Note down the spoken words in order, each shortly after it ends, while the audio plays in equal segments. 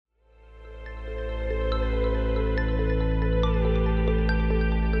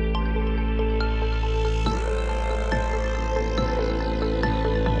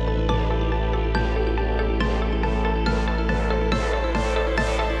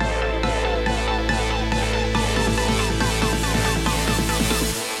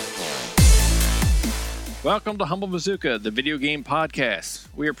Welcome to Humble Bazooka, the video game podcast.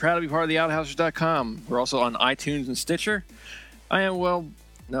 We are proud to be part of the Outhousers.com. We're also on iTunes and Stitcher. I am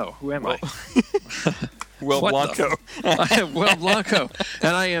who am I? Will Blanco. I am Will Blanco,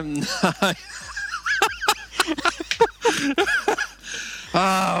 and I am not.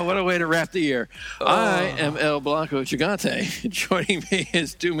 What a way to wrap the year. I am El Blanco Gigante. Joining me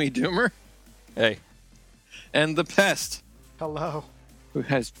is Doomy Doomer. Hey. And the Pest. Hello. Who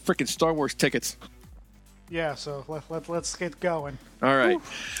has freaking Star Wars tickets. Yeah, so let's get going. All right. Woo.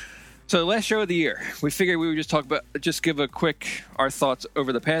 So last show of the year, we figured we would just give a quick our thoughts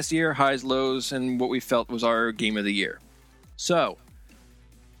over the past year, highs, lows, and what we felt was our game of the year. So,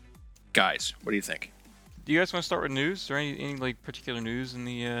 guys, what do you think? Do you guys want to start with news? Is there any like particular news in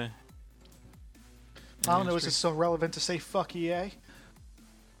the? I don't know. Is it so relevant to say fuck EA?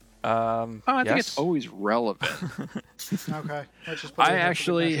 I think it's always relevant. Okay. I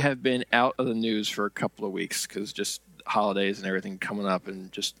actually have been out of the news for a couple of weeks because just holidays and everything coming up,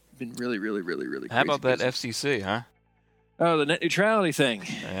 and just been really crazy. How about that busy. FCC, huh? Oh, the net neutrality thing.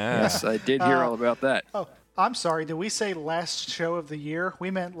 Yeah. Yes, I did hear all about that. Oh, I'm sorry. Did we say last show of the year?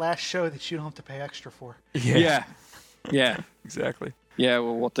 We meant last show that you don't have to pay extra for. Yeah. Exactly. Yeah,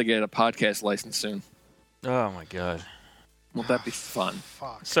 well, we'll have to get a podcast license soon. Oh my god. Won't that be fun?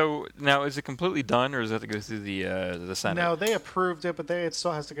 Fuck. So now, is it completely done, or does it have to go through the Senate? No, they approved it, but it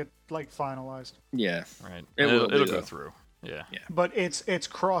still has to get finalized. Yeah, right. It'll go through. Yeah. But it's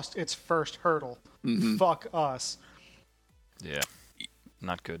crossed its first hurdle. Mm-hmm. Fuck us. Yeah.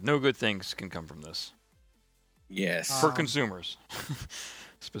 Not good. No good things can come from this. Yes. For consumers,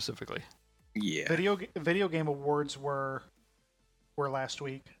 specifically. Yeah. Video game awards were last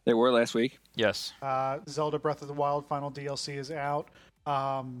week. They were last week. Yes. Zelda Breath of the Wild final DLC is out.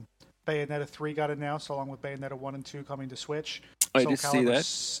 Bayonetta 3 got announced, along with Bayonetta 1 and 2 coming to Switch. I did see that.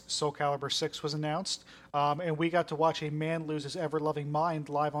 Soul Calibur 6 was announced. And we got to watch a man lose his ever-loving mind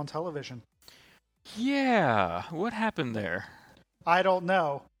live on television. Yeah. What happened there? I don't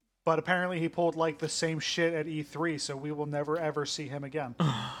know. But apparently he pulled like the same shit at E3, so we will never ever see him again.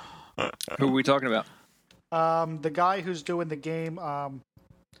 Who are we talking about? The guy who's doing the game,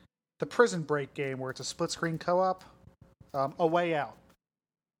 the Prison Break game, where it's a split-screen co-op, A Way Out.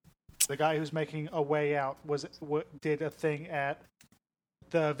 The guy who's making A Way Out did a thing at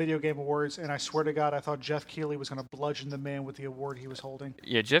the Video Game Awards, and I swear to God, I thought Jeff Keighley was going to bludgeon the man with the award he was holding.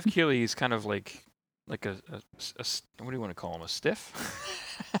 Yeah, Jeff Keighley is kind of like a what do you want to call him? A stiff?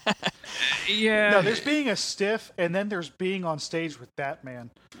 Yeah. No, there's being a stiff, and then there's being on stage with that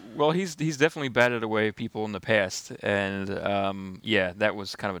man. Well, he's definitely batted away people in the past, and that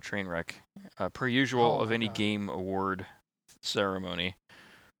was kind of a train wreck, per usual of any game award ceremony.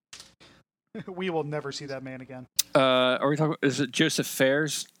 We will never see that man again. Are we talking? Is it Joseph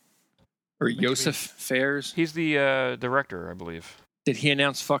Fares or Joseph Fares? He's the director, I believe. Did he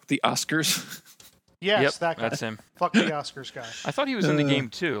announce "fuck the Oscars"? Yes, yep, that guy. that's him. Fuck the Oscars guy. I thought he was in the game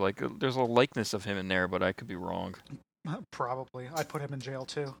too. Like, there's a likeness of him in there, but I could be wrong. Probably. I'd put him in jail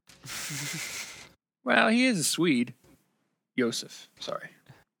too. Well, he is a Swede. Joseph. Sorry.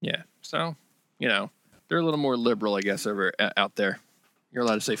 Yeah. So, they're a little more liberal, I guess, out there. You're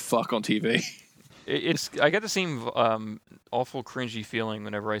allowed to say "fuck" on TV. I get the same awful cringy feeling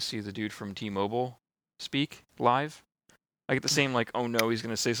whenever I see the dude from T-Mobile speak live. I get the same oh no, he's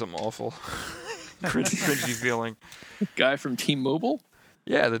gonna say something awful. cringy feeling. Guy from T-Mobile?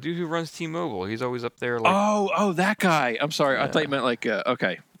 Yeah, the dude who runs T-Mobile. He's always up there. Oh, that guy. I'm sorry. Yeah. I thought you meant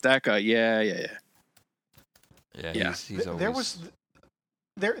okay, that guy. Yeah. Yeah. He's always...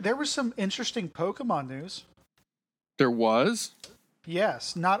 There was some interesting Pokemon news. There was?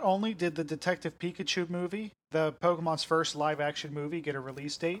 Yes. Not only did the Detective Pikachu movie, the Pokemon's first live-action movie, get a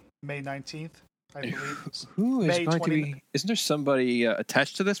release date, May 19th, I believe. Who is May going 20... to be... Isn't there somebody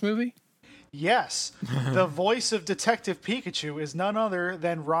attached to this movie? Yes. The voice of Detective Pikachu is none other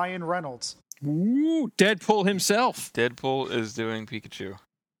than Ryan Reynolds. Ooh, Deadpool himself. Deadpool is doing Pikachu.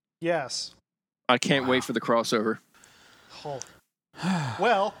 Yes. I can't wait for the crossover. Oh.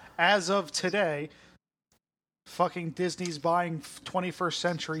 Well, as of today, fucking Disney's buying 21st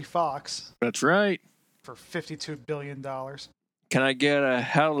Century Fox. That's right. For $52 billion. Can I get a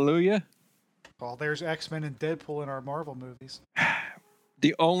hallelujah? Well, there's X-Men and Deadpool in our Marvel movies.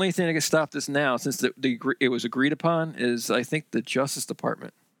 The only thing that can stop this now, since it was agreed upon, is I think the Justice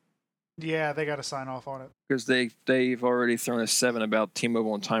Department. Yeah, they got to sign off on it. Because they've already thrown a 7 about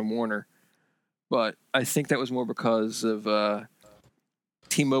T-Mobile and Time Warner. But I think that was more because of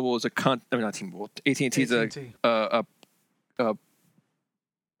T-Mobile is not T-Mobile. AT&T is a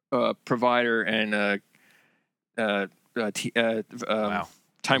provider and Wow.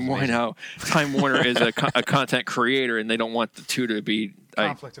 Time Warner is a content creator, and they don't want the two to be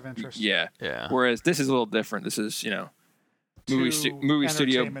Conflict of interest. Yeah. Yeah. Whereas this is a little different. This is movie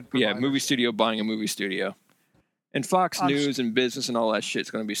studio. entertainment Yeah, providers. movie studio buying a movie studio, and Fox I'm News and business and all that shit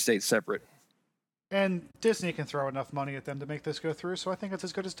is going to be stayed separate. And Disney can throw enough money at them to make this go through, so I think it's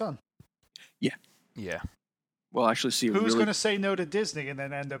as good as done. Yeah. We'll actually see. Who's really... going to say no to Disney and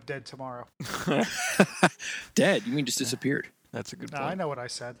then end up dead tomorrow? Dead? You mean just disappeared? That's a good No, point. I know what I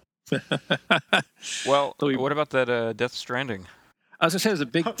said. Well, So we- what about that Death Stranding? I was going to say there's a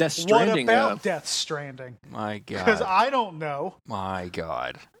big Death Stranding. What about Death Stranding? My Because God. I don't know. My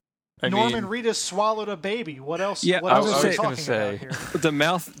God. Norman Reedus swallowed a baby. What else? Yeah, what I else was are we just gonna talking say. about here? the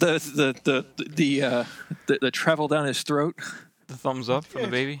mouth, the travel down his throat. the thumbs up for the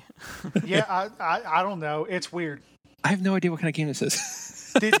baby? Yeah, I don't know. It's weird. I have no idea what kind of game this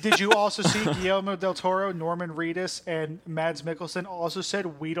is. Did you also see Guillermo del Toro, Norman Reedus, and Mads Mikkelsen also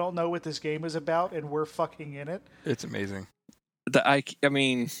said we don't know what this game is about and we're fucking in it? It's amazing. I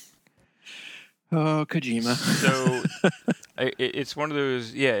mean, oh, Kojima. So it's one of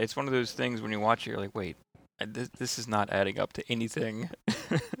those. Yeah, it's one of those things when you watch it, you're like, wait, this is not adding up to anything.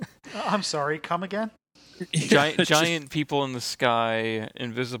 I'm sorry. Come again? Giant people in the sky,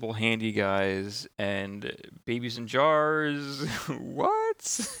 invisible handy guys, and babies in jars.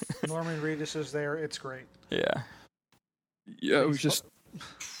 What? Norman Reedus is there. It's great. Yeah. Yeah, it was just.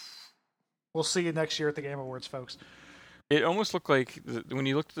 We'll see you next year at the Game Awards, folks. It almost looked like when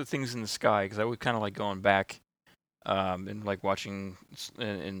you looked at the things in the sky, because I was kind of like going back and like watching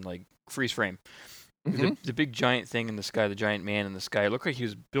in like freeze frame. The big giant thing in the sky, the giant man in the sky, it looked like he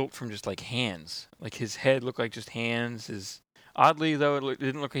was built from just like hands. Like his head looked like just hands. Oddly though, it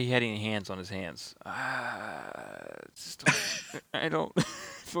didn't look like he had any hands on his hands. I don't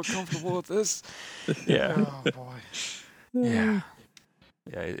feel comfortable with this. Yeah, Oh boy. yeah.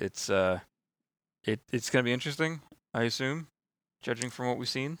 It's gonna be interesting, I assume, judging from what we've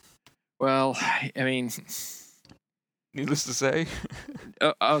seen. Well, I mean, Needless to say.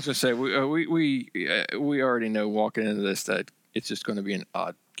 I was gonna say we already know walking into this that it's just going to be an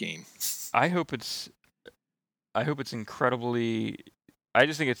odd game. I hope it's incredibly. I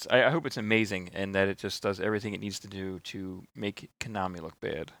just think I hope it's amazing, and that it just does everything it needs to do to make Konami look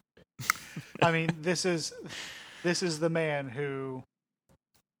bad. I mean, this is the man who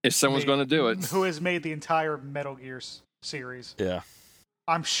If someone's going to do it, who has made the entire Metal Gear series. Yeah.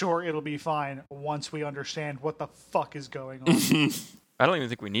 I'm sure it'll be fine once we understand what the fuck is going on. I don't even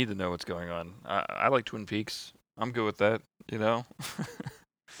think we need to know what's going on. I like Twin Peaks. I'm good with that. You know.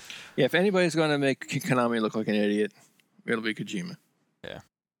 yeah, if anybody's going to make Konami look like an idiot, it'll be Kojima. Yeah.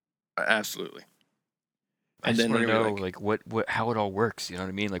 Absolutely. I just then want to they were know like what how it all works. You know what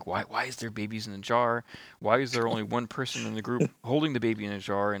I mean? Like why is there babies in a jar? Why is there only one person in the group holding the baby in a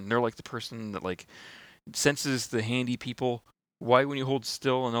jar, and they're like the person that like senses the handy people? Why, when you hold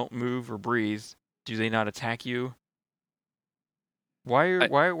still and don't move or breathe, do they not attack you? Why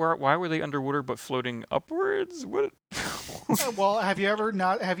were they underwater but floating upwards? What? Well, have you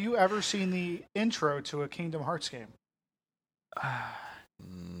ever seen the intro to a Kingdom Hearts game?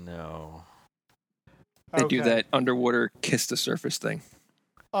 No. They do Okay. that underwater kiss the surface thing.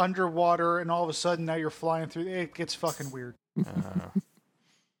 Underwater, and all of a sudden now you're flying through. It gets fucking weird.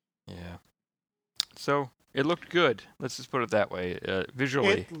 Yeah. So it looked good. Let's just put it that way.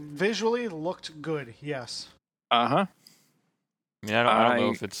 Visually. It visually looked good. Yes. Uh-huh. I mean, I don't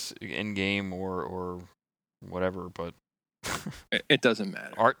know if it's in game or whatever, but It doesn't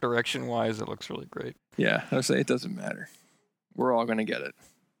matter. art direction wise, it looks really great. Yeah, I say it doesn't matter. We're all going to get it.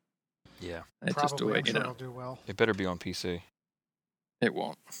 Yeah. It's just the Probably. way, I'm you sure know. it'll do well. It better be on PC. It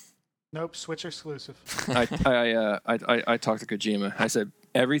won't. Nope. Switch exclusive. I talked to Kojima. I said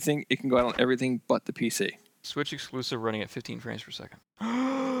everything. It can go out on everything but the PC. Switch exclusive running at 15 frames per second.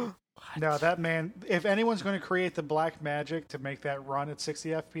 No, that man. If anyone's going to create the black magic to make that run at 60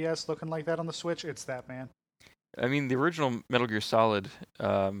 FPS looking like that on the Switch, it's that man. I mean, the original Metal Gear Solid,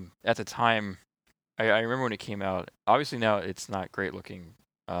 at the time, I remember when it came out. Obviously now it's not great looking,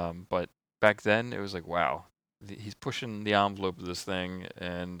 but back then it was like, wow, he's pushing the envelope of this thing,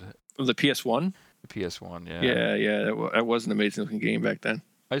 and The PS1. the PS1, yeah. Yeah. That was an amazing looking game back then.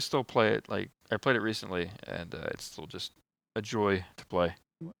 I still play it. Like I played it recently, and it's still just a joy to play.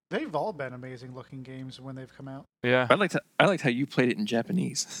 They've all been amazing looking games when they've come out. Yeah, I liked how you played it in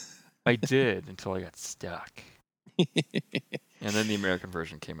Japanese. I did until I got stuck, and then the American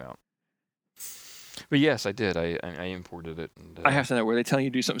version came out. But yes, I did. I imported it. And, I have to know, were they telling you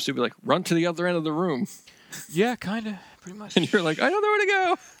to do something stupid like run to the other end of the room? Yeah, kind of, pretty much. And you're like, I don't know where to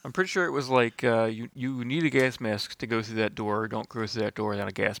go. I'm pretty sure it was like you need a gas mask to go through that door. Don't go through that door without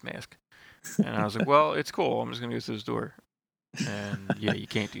a gas mask. And I was like, well, it's cool. I'm just gonna go through this door. And yeah, you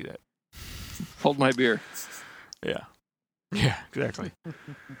can't do that. Hold my beer. Yeah. Yeah, exactly.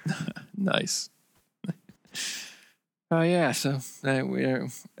 Nice. Oh yeah, so we are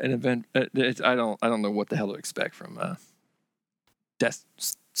an event. I don't know what the hell to expect from Death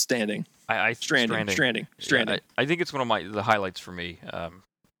Standing. Stranding. Yeah, I think it's one of the highlights for me.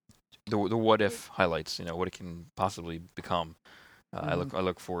 The what if highlights. You know what it can possibly become. I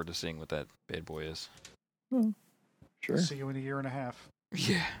look forward to seeing what that bad boy is. Sure. See you in a year and a half.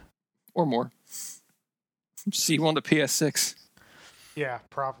 Yeah. Or more. See you on the PS6. Yeah,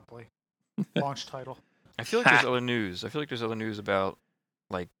 probably. Launch title. I feel like there's other news. I feel like there's other news about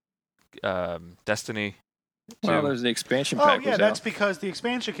like Destiny. Well, too. there's the expansion Oh, pack. yeah, was that's out. because the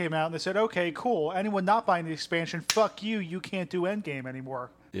expansion came out and they said, okay, cool. Anyone not buying the expansion, fuck you. You can't do Endgame anymore.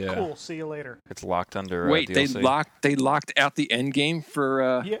 Yeah. Cool. See you later. It's locked under. Wait, DLC. they locked out the end game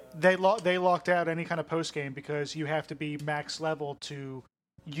for. Yeah, they locked out any kind of post game because you have to be max level to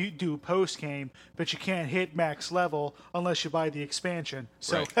you do post game, but you can't hit max level unless you buy the expansion.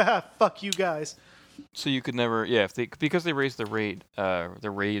 So fuck you guys. So you could never, because they raised the raid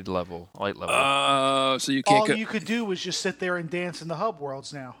level, light level. Oh, so you can't. All you could do was just sit there and dance in the hub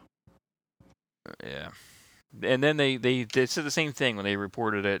worlds now. Yeah, and then they said the same thing when they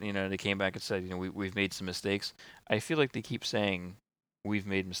reported it. You know, they came back and said, you know, we've made some mistakes. I feel like they keep saying we've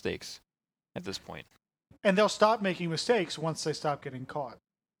made mistakes at this point. And they'll stop making mistakes once they stop getting caught.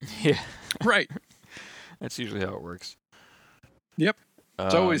 Yeah, Right. that's usually how it works. Yep.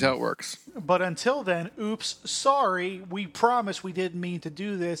 It's always how it works. But until then, oops, sorry, we promise we didn't mean to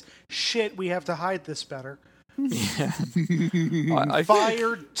do this. Shit, we have to hide this better. Yeah, I feel like-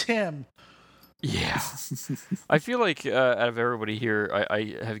 Fired Tim. Yeah, I feel like out of everybody here,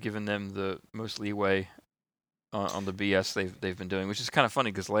 I have given them the most leeway on the BS they've been doing, which is kind of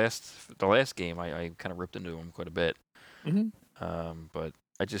funny because the last game I kind of ripped into them quite a bit. But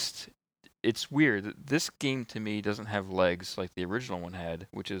it's weird. This game to me doesn't have legs like the original one had,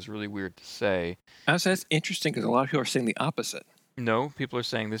 which is really weird to say. That's interesting because a lot of people are saying the opposite. No, people are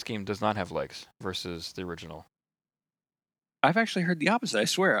saying this game does not have legs versus the original. I've actually heard the opposite. I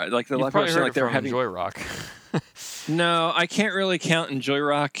swear. Like the You've lot of people probably saying heard like it they were from having. Enjoy Rock. No, I can't really count Enjoy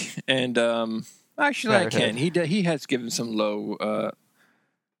Rock, and actually I can. He has given some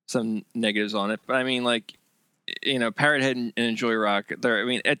some negatives on it, but I mean, like, you know, Parrot Head and Enjoy Rock.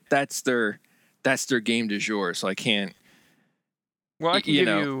 That's their game du jour. So I can't. Well, I can you give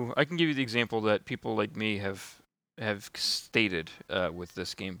know. I can give you the example that people like me have stated with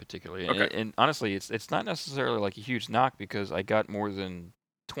this game particularly. Okay. And honestly, it's not necessarily like a huge knock because I got more than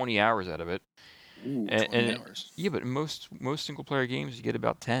 20 hours out of it. Ooh, 20 and hours. Yeah, but most single player games you get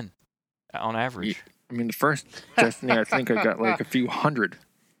about 10 on average. I mean, the first Destiny, I think I got like a few hundred.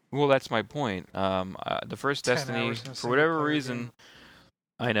 Well, that's my point. The first 10 Destiny, hours in a for whatever single-player reason, game.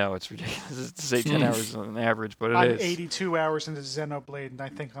 I know it's ridiculous to say 10 hours on average, but I'm it is. 82 hours into Xenoblade, and I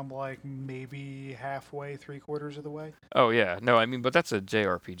think I'm like maybe halfway, 3/4 of the way. Oh yeah, no, I mean, but that's a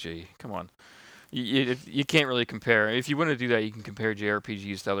JRPG. Come on, you can't really compare. If you want to do that, you can compare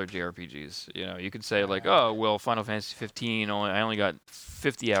JRPGs to other JRPGs. You know, you could say like, oh well, Final Fantasy 15, I only got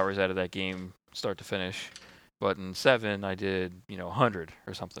 50 hours out of that game, start to finish, but in 7 I did 100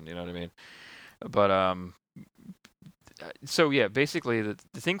 or something. You know what I mean? But so yeah, basically the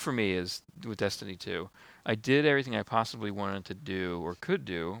thing for me is with Destiny 2, I did everything I possibly wanted to do or could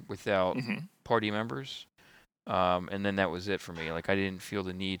do without party members. And then that was it for me. Like I didn't feel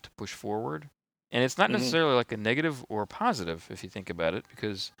the need to push forward. And it's not necessarily like a negative or a positive if you think about it,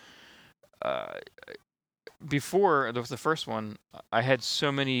 because before the first one, I had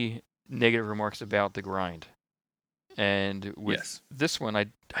so many negative remarks about the grind. And with this one, I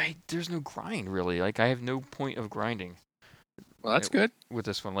there's no grind really. Like I have no point of grinding. Well, that's good. With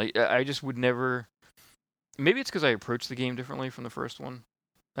this one, like I just would never. Maybe it's because I approached the game differently from the first one.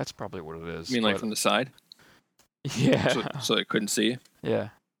 That's probably what it is. You mean like from the side? Yeah. So it couldn't see you? Yeah.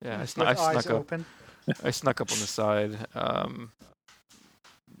 I snuck up. Open. I snuck up on the side.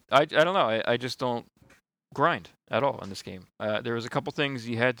 I don't know. I just don't grind at all in this game. There was a couple things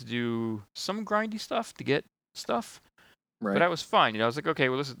you had to do some grindy stuff to get stuff. Right. But I was fine. I was like, okay,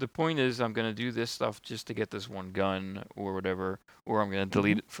 well, listen, the point is I'm going to do this stuff just to get this one gun or whatever, or I'm going to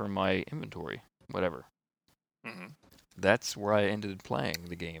delete it from my inventory, whatever. That's where I ended playing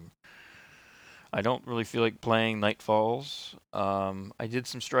the game. I don't really feel like playing Nightfalls. I did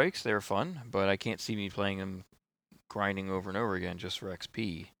some strikes. They were fun, but I can't see me playing them grinding over and over again just for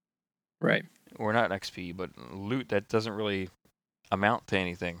XP. Right. Or not XP, but loot that doesn't really amount to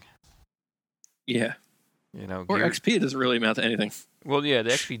anything. Yeah. You know, Or gear- XP doesn't really amount to anything. Well, yeah,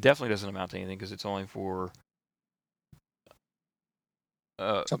 the XP definitely doesn't amount to anything because it's only for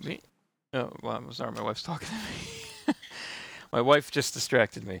Something. me. Oh, well, I'm sorry, my wife's talking to me. My wife just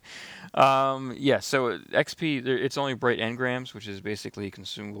distracted me. Yeah, so XP, it's only bright engrams, which is basically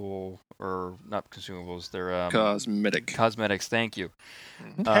consumable, or not consumables. They're Cosmetic. cosmetics. Thank you.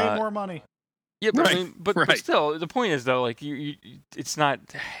 Pay more money. Yeah, but Right, I mean, but right. still, the point is though, like it's not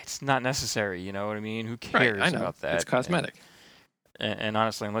necessary. You know what I mean? Who cares I know. about that? It's cosmetic. And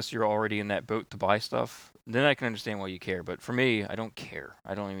honestly, unless you're already in that boat to buy stuff, then I can understand why you care. But for me, I don't care.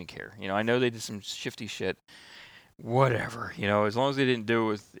 I don't even care. You know, I know they did some shifty shit. Whatever. You know, as long as they didn't do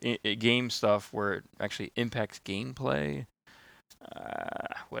it with game stuff where it actually impacts gameplay,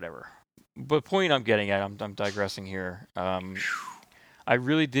 whatever. But point I'm getting at, I'm digressing here. I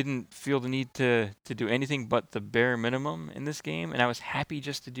really didn't feel the need to do anything but the bare minimum in this game, and I was happy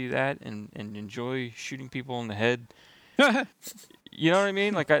just to do that and enjoy shooting people in the head. You know what I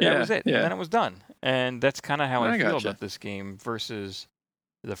mean? Like that was it. Yeah. And then it was done. And that's kind of how I feel gotcha. about this game versus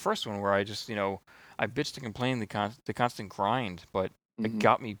the first one, where I just, you know, I bitched and complained the constant grind, but it Mhm.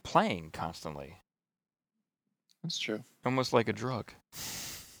 got me playing constantly, That's true. almost like a drug.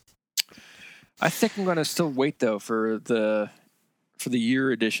 I think I'm gonna still wait though for the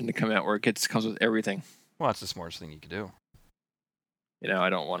year edition to come out where it comes with everything. Well, that's the smartest thing you could do. You know, I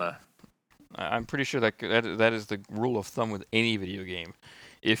don't want to. I'm pretty sure that is the rule of thumb with any video game.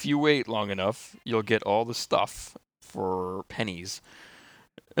 If you wait long enough, you'll get all the stuff for pennies.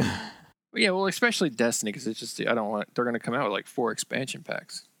 Yeah, well, especially Destiny because it's just I don't want. They're gonna come out with like 4 expansion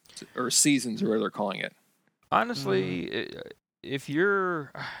packs or seasons or whatever they're calling it. Honestly, if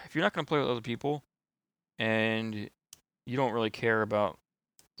you're not going to play with other people and you don't really care about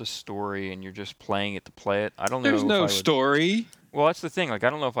the story and you're just playing it to play it, I don't know. There's no story. Well, that's the thing. Like, I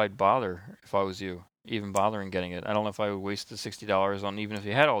don't know if I'd bother if I was you, even bothering getting it. I don't know if I would waste the $60 on even if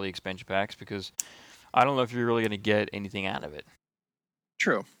you had all the expansion packs because I don't know if you're really going to get anything out of it.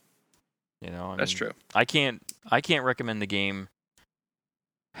 True. You know, That's true. I can't recommend the game.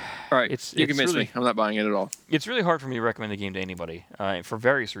 All right, you It's convinced really- me. I'm not buying it at all. It's really hard for me to recommend the game to anybody for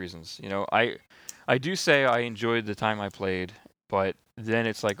various reasons. You know, I do say I enjoyed the time I played, but then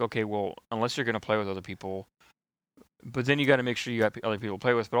it's like, okay, well, unless you're going to play with other people, but then you got to make sure you got other people to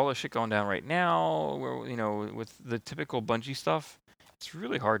play with. But all this shit going down right now, where, you know, with the typical Bungie stuff, it's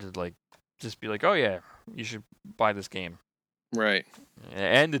really hard to like just be like, oh yeah, you should buy this game Right.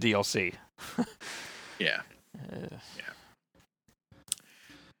 and the DLC. Yeah. Yeah.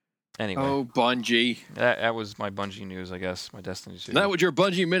 Anyway, Oh, Bungie. that was my Bungie news, I guess. My Destiny 2. That was your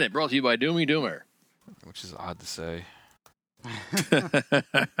Bungie Minute, brought to you by Doomy Doomer. Which is odd to say.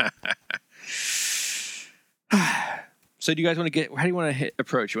 So, do you guys want to get? How do you want to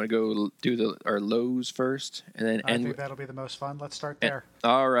approach? You want to go do our lows first, and then I end? think that'll be the most fun. Let's start there.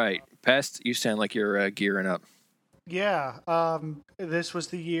 All right, Pest. You sound like you're gearing up. Yeah, this was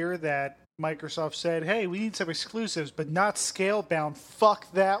the year that Microsoft said, hey, we need some exclusives, but not scale-bound.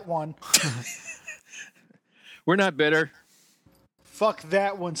 Fuck that one. We're not bitter. Fuck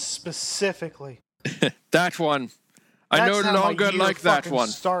that one specifically. That one. I That's no how my longer year like that fucking one.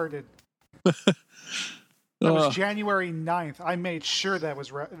 started. That was Ugh. January 9th. I made sure that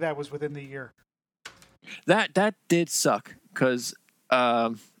was within the year. That did suck because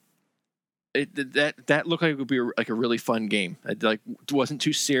that looked like it would be like a really fun game. It wasn't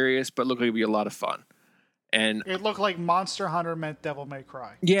too serious, but looked like it would be a lot of fun. And It looked like Monster Hunter met Devil May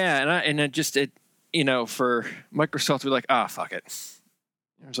Cry. yeah, and it just for Microsoft to be like, fuck it.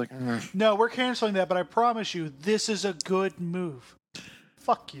 I was like, No, we're canceling that, but I promise you, this is a good move.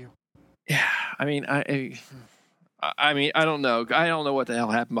 Fuck you. yeah. I mean, I mean, I don't know. I don't know what the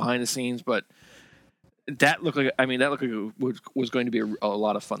hell happened behind the scenes, but that looked like it was going to be a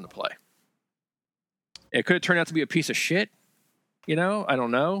lot of fun to play. It could have turned out to be a piece of shit. I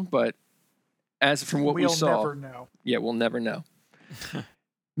don't know, but as from what we We'll saw, never know. yeah, we'll never know.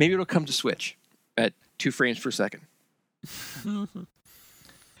 Maybe it'll come to Switch at 2 frames per second.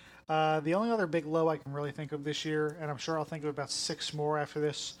 The only other big low I can really think of this year, and I'm sure I'll think of about 6 more after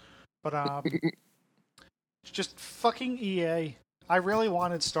this, but it's just fucking EA. I really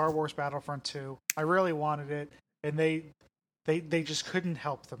wanted Star Wars Battlefront 2. I really wanted it, and they just couldn't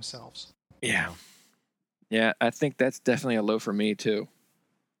help themselves. Yeah. Yeah, I think that's definitely a low for me too.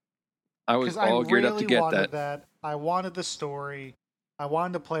 I was all geared up to get wanted that. I wanted the story. I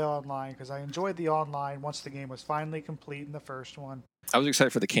wanted to play online because I enjoyed the online once the game was finally complete in the first one. I was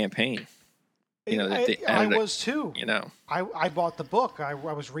excited for the campaign. That they I added was too. I bought the book. I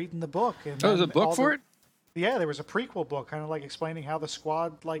was reading the book. And there's a book for it? Yeah, there was a prequel book, kind of like explaining how the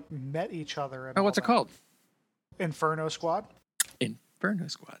squad like met each other. And what's it called? Inferno Squad. Inferno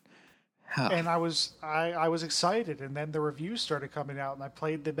Squad. How? And I was excited, and then the reviews started coming out, and I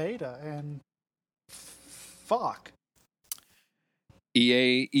played the beta, and fuck.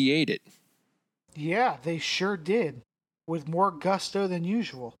 EA'd it. Yeah, they sure did, with more gusto than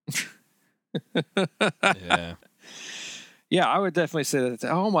usual. Yeah. Yeah, I would definitely say that.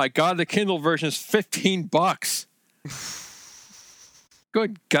 Oh my God, the Kindle version is $15.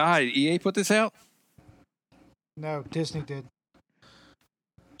 Good God, EA put this out? No, Disney did.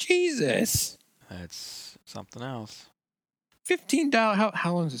 Jesus. That's something else. $15.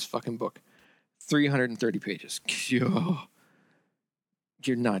 How long is this fucking book? 330 pages. You're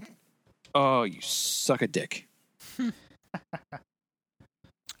not. Oh, you suck a dick.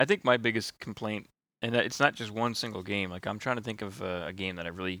 I think my biggest complaint, and it's not just one single game. Like I'm trying to think of a game that I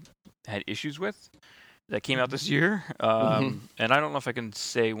really had issues with that came out this year. And I don't know if I can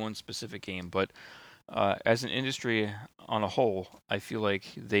say one specific game, but as an industry on a whole, I feel like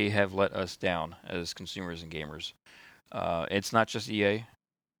they have let us down as consumers and gamers. It's not just EA,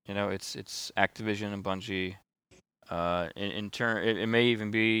 it's Activision and Bungie. In turn, it may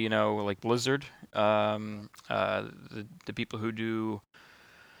even be like Blizzard, the people who do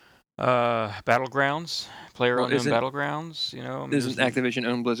Battlegrounds, player-owned Battlegrounds. Isn't Activision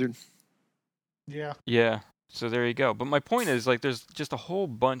own Blizzard? Yeah. Yeah. So there you go. But my point is, like, there's just a whole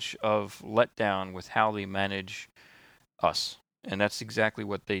bunch of letdown with how they manage us, and that's exactly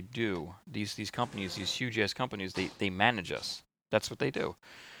what they do. These companies, these huge-ass companies, they manage us. That's what they do.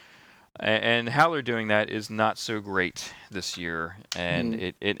 And how they're doing that is not so great this year. And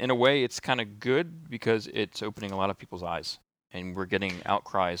it in a way, it's kind of good because it's opening a lot of people's eyes. And we're getting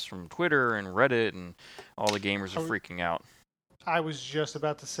outcries from Twitter and Reddit, and all the gamers are freaking out. I was just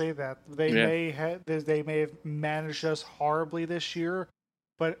about to say that they may have managed us horribly this year,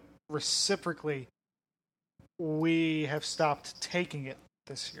 but reciprocally, we have stopped taking it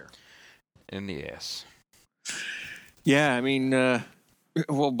this year. In the ass. Yeah, I mean,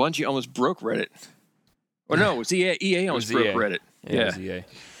 well, Bungie almost broke Reddit. Or no, it was EA. EA almost broke Reddit. Yeah, it was EA.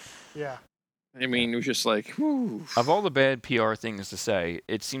 Yeah. I mean, it was just like, whew. Of all the bad PR things to say,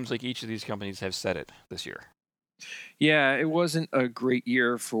 it seems like each of these companies have said it this year. Yeah, it wasn't a great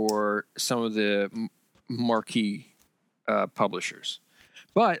year for some of the marquee publishers.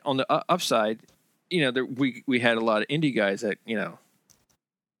 But on the upside, we had a lot of indie guys that,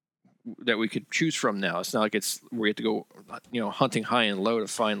 that we could choose from now. It's not like we have to go, hunting high and low to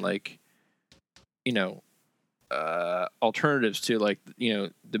find alternatives to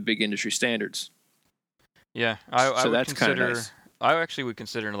the big industry standards. Yeah, I would that's kind of nice. I actually would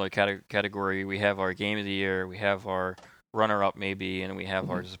consider another category. We have our game of the year, we have our runner-up maybe, and we have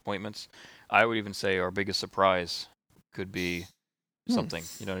our disappointments. I would even say our biggest surprise could be something.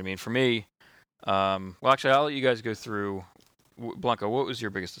 You know what I mean? For me, well, actually, I'll let you guys go through. Blanco, what was your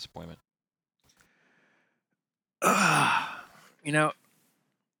biggest disappointment?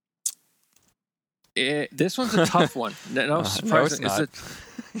 This one's a tough one. No, it's not.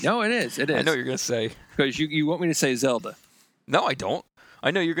 No, it is. It is. I know you're going to say. Because you want me to say Zelda. No, I don't.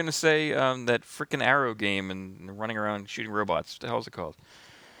 I know you're going to say that frickin' Arrow game and running around shooting robots. What the hell is it called?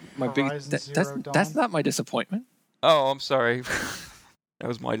 That's not my disappointment. Oh, I'm sorry. That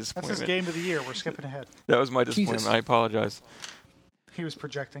was my disappointment. That's his game of the year. We're skipping ahead. That was my disappointment. Jesus. I apologize. He was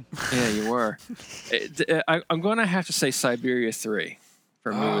projecting. Yeah, you were. I'm going to have to say Siberia 3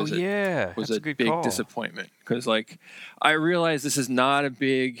 for me was a big disappointment. Because, I realize this is not a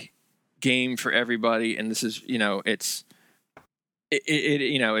big game for everybody, and this is, it's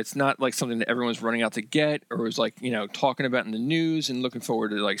not like something that everyone's running out to get or was talking about in the news and looking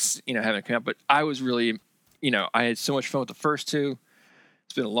forward to having it come out. But I was really, I had so much fun with the first two.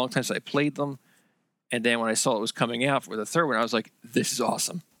 It's been a long time since I played them. And then when I saw it was coming out for the third one, I was like, this is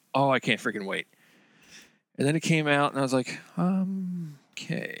awesome. Oh, I can't freaking wait. And then it came out and I was like,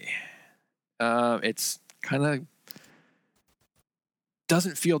 okay. It's kind of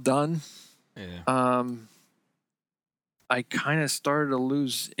doesn't feel done. Yeah. I kind of started to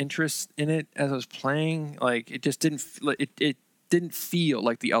lose interest in it as I was playing. It just didn't. It didn't feel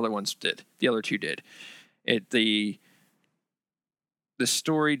like the other ones did. The other two did. The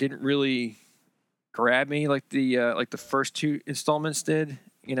story didn't really grab me like the first two installments did.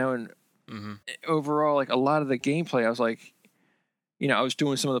 And overall, a lot of the gameplay, I was like, I was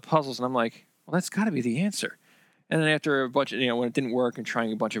doing some of the puzzles, and I'm like, well, that's got to be the answer. And then after a bunch of, when it didn't work and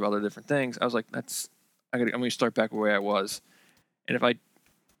trying a bunch of other different things, I was like, I'm going to start back where I was. And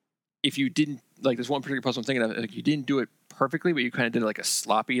if you didn't like there's one particular puzzle I'm thinking of. Like you didn't do it perfectly, but you kind of did like a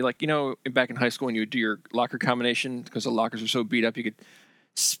sloppy, like back in high school when you would do your locker combination because the lockers were so beat up, you could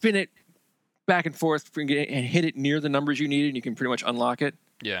spin it back and forth and hit it near the numbers you needed, and you can pretty much unlock it.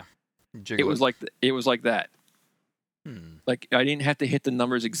 Yeah. It was like that. Like I didn't have to hit the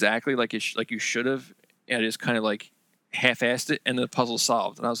numbers exactly like you should have, and I just kind of like half-assed it, and the puzzle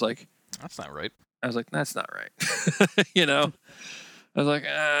solved. And I was like, that's not right. That's not right. I was like,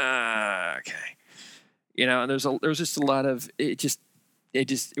 okay. And there was just a lot of it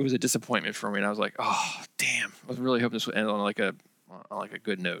was a disappointment for me, and I was like, oh damn, I was really hoping this would end on like a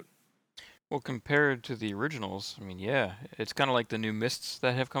good note. Well, compared to the originals, I mean, yeah, it's kind of like the new Mists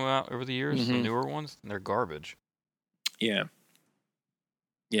that have come out over the years, the newer ones, and they're garbage. Yeah.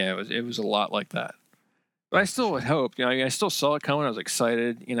 Yeah, it was a lot like that. But I still had hope. I still saw it coming. I was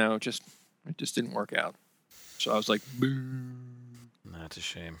excited. It just didn't work out. So I was like, boo. That's a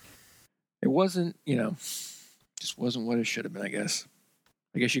shame. It wasn't, just wasn't what it should have been, I guess.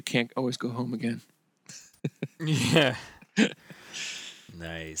 I guess you can't always go home again. Yeah.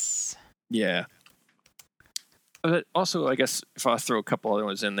 Nice. Yeah. But also, I guess if I throw a couple other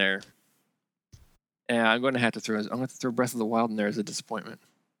ones in there, I'm going to have to throw Breath of the Wild in there as a disappointment.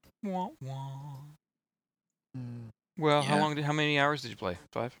 Wah, wah. Well, Yeah. how many hours did you play?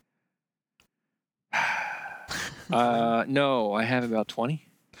 5? No, I have about 20.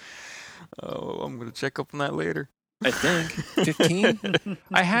 Oh, I'm going to check up on that later. I think 15.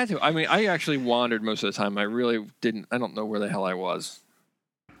 I had to. I mean, I actually wandered most of the time. I really didn't. I don't know where the hell I was.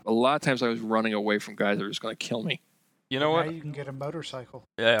 A lot of times I was running away from guys that were just going to kill me. You know what? Now you can get a motorcycle.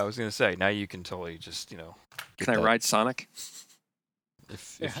 Yeah, I was going to say, now you can totally just, Can I ride Sonic?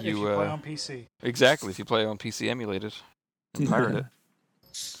 If you play on PC. Exactly, if you play on PC emulated and pirate it.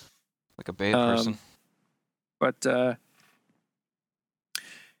 Like a bad person. But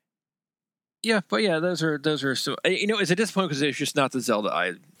yeah, those are so. It's a disappointment because it's just not the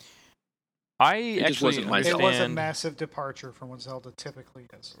Zelda It just wasn't my It Zelda. was a massive departure from what Zelda typically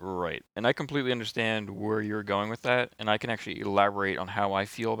is. Right, and I completely understand where you're going with that, and I can actually elaborate on how I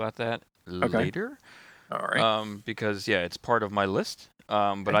feel about that later. All right. Because it's part of my list.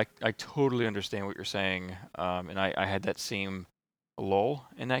 But I totally understand what you're saying, and I had that same lull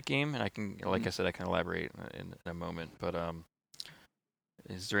in that game, and I can, like I said, I can elaborate in a moment. But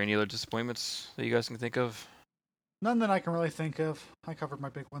is there any other disappointments that you guys can think of? None that I can really think of. I covered my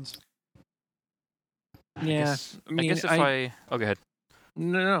big ones. Yeah. I guess if I oh, go ahead.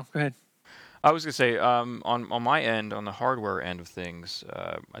 No, go ahead. I was gonna say, on my end, on the hardware end of things,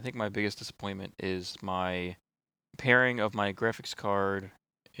 I think my biggest disappointment is my pairing of my graphics card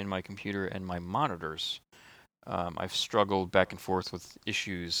in my computer and my monitors. I've struggled back and forth with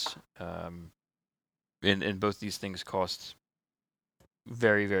issues, and both these things cost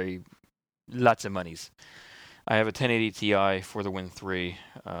very, very lots of monies. I have a 1080 Ti for the Win 3.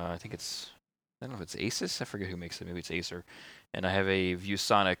 I don't know if it's Asus. I forget who makes it. Maybe it's Acer. And I have a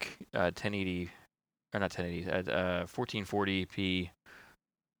ViewSonic 1080, or not 1080, 1440p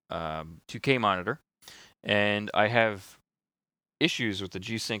 2K monitor. And I have issues with the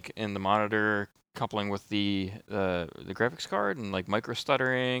G-Sync in the monitor coupling with the graphics card, and like micro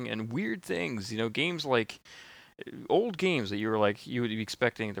stuttering and weird things. Games like old games that you would be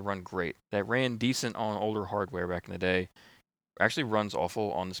expecting to run great, that ran decent on older hardware back in the day, actually runs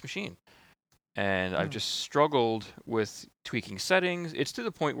awful on this machine. And I've just struggled with tweaking settings. It's to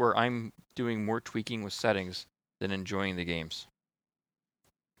the point where I'm doing more tweaking with settings than enjoying the games.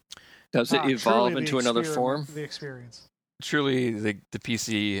 Does it evolve into another form? The experience. Truly the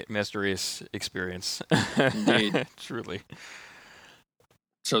PC Master Race experience. Indeed. Truly.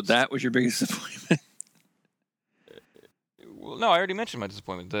 So that was your biggest disappointment? Well, no, I already mentioned my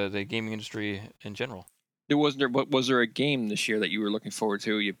disappointment, the gaming industry in general. Was there a game this year that you were looking forward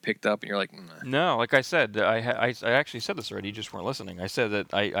to, you picked up, and you're like, nah. No, like I said, I actually said this already, you just weren't listening. I said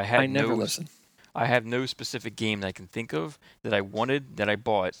that I never listen. I have no specific game that I can think of that I wanted, that I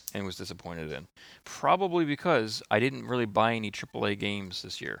bought, and was disappointed in. Probably because I didn't really buy any AAA games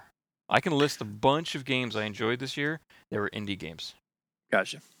this year. I can list a bunch of games I enjoyed this year. They were indie games.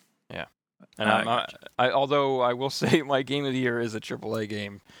 Gotcha. Yeah. And although I will say my game of the year is a AAA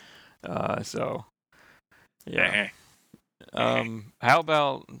game. So, yeah. How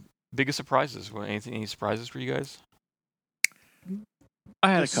about biggest surprises? Any surprises for you guys?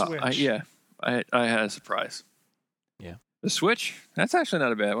 I had a couple. I had a surprise. Yeah. The Switch? That's actually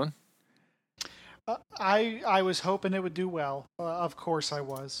not a bad one. I was hoping it would do well. Of course I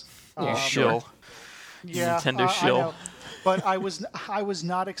was. Shill. Yeah, Nintendo shill. I know. But I was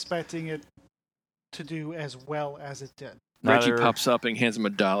not expecting it to do as well as it did. Reggie pops up and hands him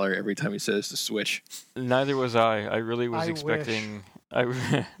 $1 every time he says the Switch. Neither was I. I really was expecting. I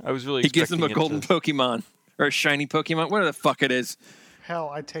was really. He gives him a golden Pokemon or a shiny Pokemon, whatever the fuck it is. Hell,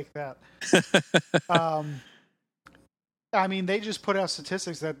 I'd take that. I mean, they just put out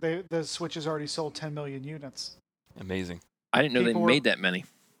statistics that the Switch has already sold 10 million units. Amazing. I didn't know they made that many.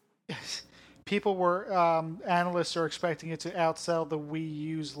 People were, analysts are expecting it to outsell the Wii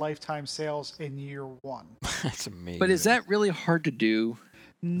U's lifetime sales in year 1. That's amazing. But is that really hard to do?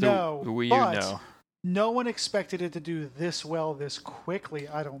 No. The Wii U, but no one expected it to do this well this quickly,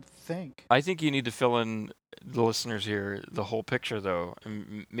 I don't think. I think you need to fill in the listeners here the whole picture, though.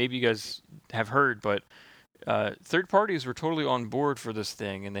 And maybe you guys have heard, but third parties were totally on board for this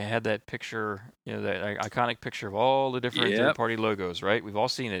thing, and they had that picture, that iconic picture of all the different third-party logos, right? We've all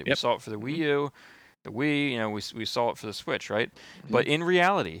seen it. We saw it for the Wii U, the Wii, we saw it for the Switch, right? Mm-hmm. But in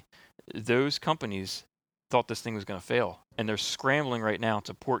reality, those companies thought this thing was going to fail, and they're scrambling right now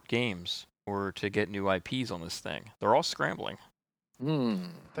to port games or to get new IPs on this thing. They're all scrambling.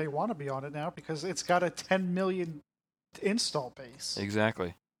 They want to be on it now because it's got a 10 million install base.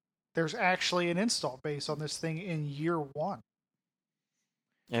 Exactly. There's actually an install base on this thing in year 1.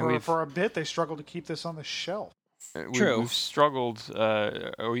 And for a bit, they struggled to keep this on the shelf. We've struggled,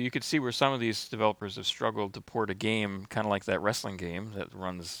 or you could see where some of these developers have struggled to port a game, kind of like that wrestling game that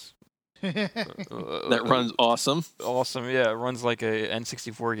runs... that runs awesome. Awesome, yeah. It runs like a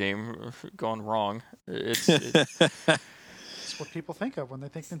N64 game gone wrong. It's what people think of when they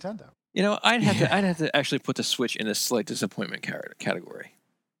think Nintendo. I'd have to actually put the Switch in a slight disappointment category.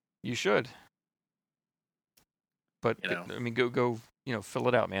 You should. But I mean, go, fill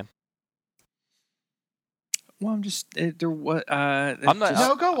it out, man. Well, I'm just I'm not.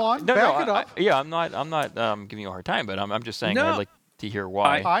 No, go on. Back it up. I'm not giving you a hard time, but I'm just saying I'd like to hear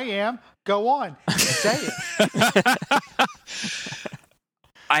why. I am. Go on. Say it.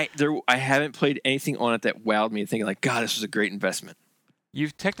 I haven't played anything on it that wowed me, thinking like, God, this was a great investment.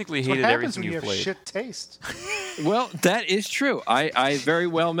 You've technically hated everything you've played. Shit taste. Well, that is true. I very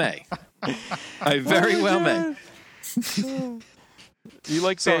well may. I very well may. You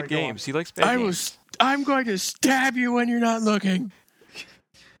like bad games. He likes bad games. I'm going to stab you when you're not looking.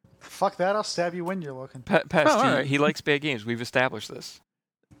 Fuck that! I'll stab you when you're looking. Right. He likes bad games. We've established this.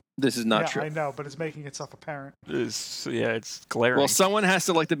 This is not true. I know, but it's making itself apparent. It's glaring. Well, someone has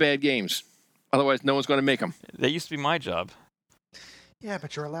to like the bad games. Otherwise, no one's going to make them. That used to be my job. Yeah,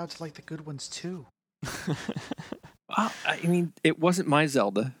 but you're allowed to like the good ones, too. I mean, it wasn't my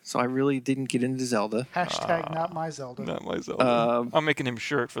Zelda, so I really didn't get into Zelda. Hashtag not my Zelda. Not my Zelda. I'm making him a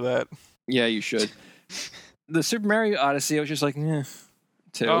shirt for that. Yeah, you should. The Super Mario Odyssey, I was just like,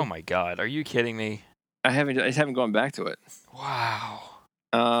 too. Oh, my God. Are you kidding me? I just haven't gone back to it. Wow.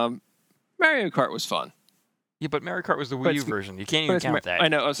 Mario Kart was fun. Yeah, but Mario Kart was the Wii U version. You can't even count that. I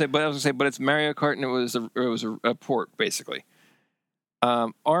know. I was gonna say, but it's Mario Kart, and it was a port basically.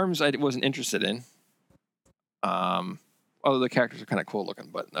 ARMS, I wasn't interested in. Although the characters are kind of cool looking,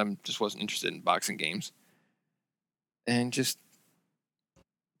 but I just wasn't interested in boxing games. And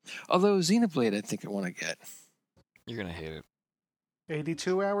although Xenoblade, I think I want to get. You're gonna hate it.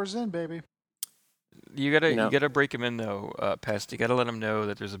 82 hours in, baby. You gotta break him in though, Pest. You gotta let him know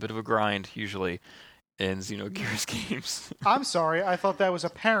that there's a bit of a grind usually in Xenogears games. I'm sorry, I thought that was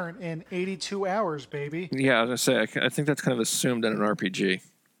apparent in 82 hours, baby. Yeah, I was gonna say, I think that's kind of assumed in an RPG.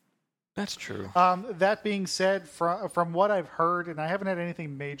 That's true. That being said, from what I've heard, and I haven't had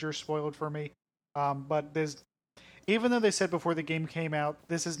anything major spoiled for me, but even though they said before the game came out,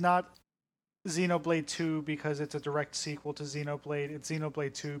 this is not Xenoblade 2 because it's a direct sequel to Xenoblade. It's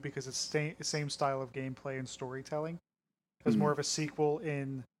Xenoblade 2 because it's the same style of gameplay and storytelling. It's more of a sequel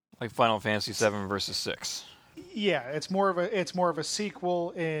in like Final Fantasy 7 versus 6. Yeah, it's more of a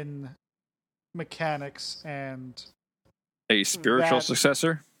sequel in mechanics and a spiritual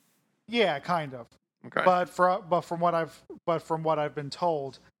successor. Yeah, kind of. Okay. But from what I've been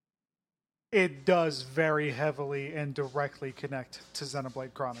told, it does very heavily and directly connect to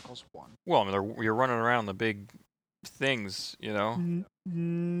Xenoblade Chronicles 1. Well, I mean, you're running around the big things,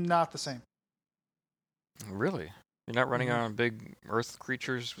 Not the same. Really? You're not running around big earth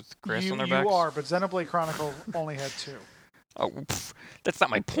creatures with grass on their backs? You are, but Xenoblade Chronicles only had 2. Oh, that's not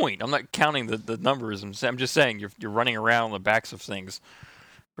my point. I'm not counting the numbers. I'm just saying you're running around on the backs of things,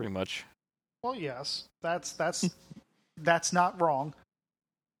 pretty much. Well, yes, that's not wrong.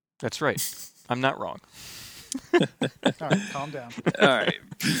 That's right. I'm not wrong. All right, calm down. All right.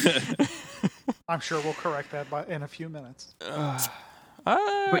 I'm sure we'll correct that in a few minutes.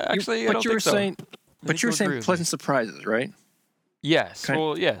 Actually, I don't think so. But you were saying pleasant surprises, right? Yes. Kind-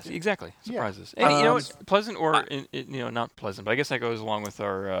 Well, yes, exactly. Yeah. Surprises. And you know Um, what? Pleasant or not pleasant, but I guess that goes along with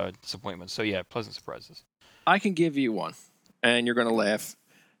our disappointments. So yeah, pleasant surprises. I can give you one, and you're going to laugh.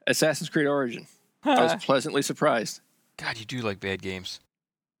 Assassin's Creed Origin. I was pleasantly surprised. God, you do like bad games.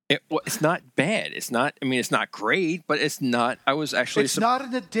 It's not bad. It's not. I mean, it's not great, but it's not. I was actually. It's not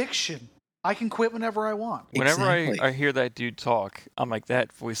an addiction. I can quit whenever I want. Whenever Exactly. I hear that dude talk, I'm like,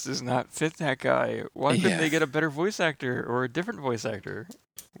 that voice does not fit that guy. Why couldn't Yeah. they get a better voice actor or a different voice actor?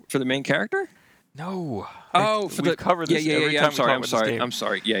 For the main character? No. Oh, for we've the covered this every time I'm sorry. we I'm talk about sorry. this game. I'm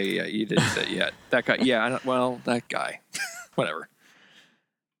sorry. Yeah. You did say that guy. Yeah. That guy. Whatever.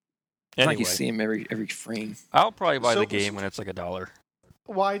 It's like you Anyway, see him every frame. I'll probably buy So- the game when it's like $1.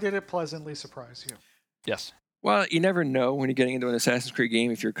 Why did it pleasantly surprise you? Yes. Well, you never know when you're getting into an Assassin's Creed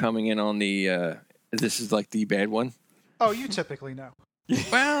game if you're coming in on the. This is like the bad one. Oh, you typically know.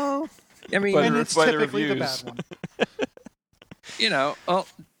 Well, I mean, By And the- it's by the typically the reviews. bad one. well,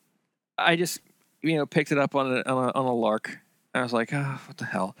 I just picked it up on a lark. I was like, oh, what the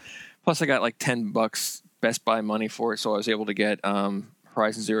hell? Plus, I got like $10 Best Buy money for it, so I was able to get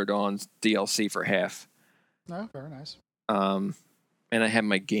Horizon Zero Dawn's DLC for half. No, very nice. And I had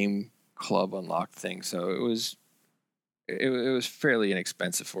my game club unlocked thing, so it was fairly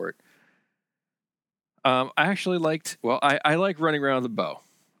inexpensive for it. I actually liked. Well, I like running around with the bow.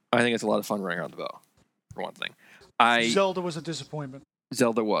 I think it's a lot of fun running around with the bow. For one thing, Zelda was a disappointment.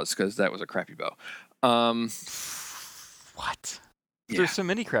 Zelda was because that was a crappy bow. What? Yeah. There's so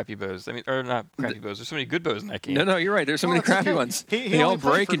many crappy bows. I mean, or not crappy bows. There's so many good bows in that game. No, you're right. There's so Well, many it's crappy okay. ones. He They all only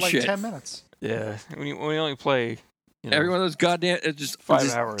played break for and like shit. 10 minutes. Yeah. When you only play, Every one of those goddamn just 5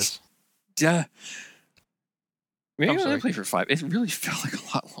 just- hours. Yeah. Maybe I'm I only sorry. played for 5. It really felt like a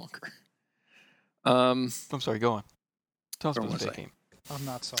lot longer. I'm sorry. Go on. Tell us Where about was the I? game. I'm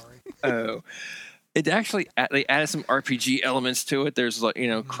not sorry. Oh, it actually they added some RPG elements to it. There's like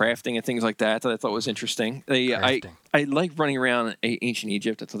crafting and things like that I thought was interesting. I Crafting. like running around in ancient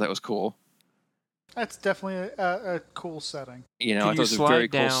Egypt. I thought that was cool. That's definitely a cool setting. I Can thought you it was a very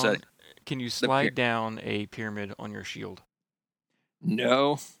slide cool down? set. Can you slide down a pyramid on your shield?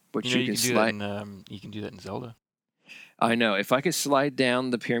 No, but You know, you can can do slide. that in you can do that in Zelda. I know. If I could slide down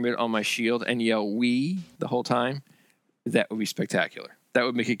the pyramid on my shield and yell "Wee" the whole time, that would be spectacular. That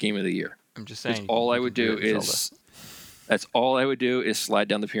would make it game of the year. I'm just saying. That's all I you would can do it in is. That's all I would do is slide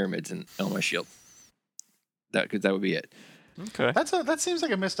down the pyramids and on my shield. That would be it. Zelda. Okay. That seems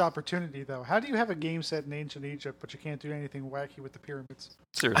like a missed opportunity, though. How do you have a game set in ancient Egypt, but you can't do anything wacky with the pyramids?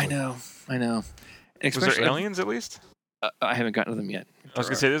 Seriously. I know. And Was especially- there aliens at least? I haven't gotten to them yet. I was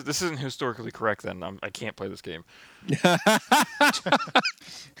gonna say this isn't historically correct. Then I can't play this game.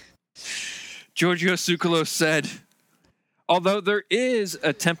 Giorgio Tsoukalos said, although there is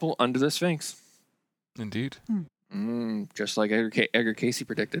a temple under the Sphinx, Indeed. just like Edgar Casey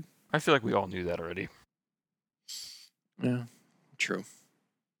predicted. I feel like we all knew that already. Yeah, true.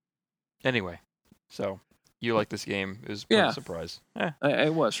 Anyway, so you like this game? It was Yeah. a surprise.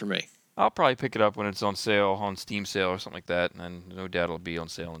 It was for me. I'll probably pick it up when it's on sale, on Steam sale or something like that, and then no doubt it'll be on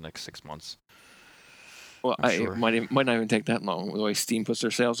sale in the next 6 months. Well, I'm it sure. might not even take that long. The way Steam puts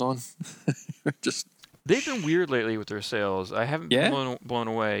their sales on, just They've been weird lately with their sales. I haven't Yeah? been blown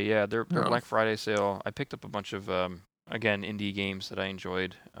away. Yeah, their Oh. Black Friday sale. I picked up a bunch of again indie games that I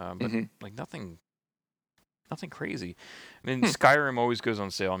enjoyed, but Mhm. like nothing crazy. I mean, Skyrim always goes on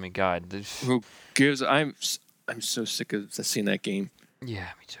sale. I mean, God, who gives? I'm so sick of seeing that game.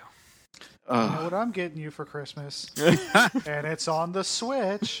 yeah, me too. You know Oh. what I'm getting you for Christmas? And it's on the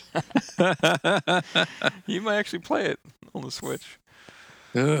Switch. You might actually play it on the Switch.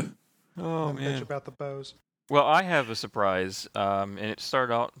 Ugh. Oh Don't bitch man. about the bows. Well, I have a surprise, and it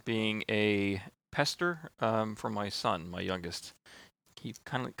started out being a pester from my son, my youngest. He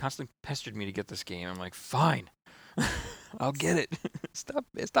constantly pestered me to get this game. I'm like, fine, I'll get it. Stop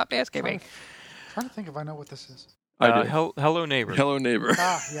asking me. Trying to think if I know what this is. I do. Hello Neighbor. Hello, neighbor.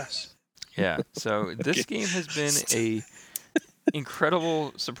 Ah, yes. Yeah. So this game has been a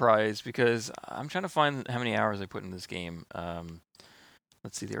incredible surprise because I'm trying to find how many hours I put in this game.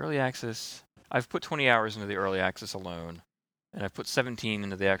 Let's see, the early access. I've put 20 hours into the early access alone, and I've put 17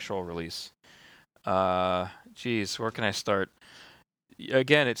 into the actual release. Geez, where can I start?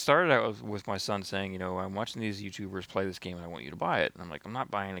 Again, it started out with my son saying, I'm watching these YouTubers play this game and I want you to buy it. And I'm like, I'm not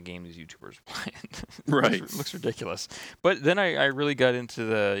buying a game these YouTubers are playing. Right. It looks ridiculous. But then I really got into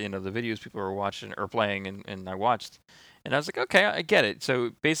the videos people were watching or playing and I watched. And I was like, okay, I get it.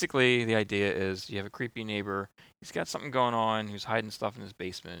 So basically the idea is you have a creepy neighbor. He's got something going on. He's hiding stuff in his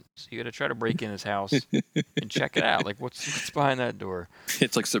basement. So you got to try to break in his house and check it out. Like what's behind that door?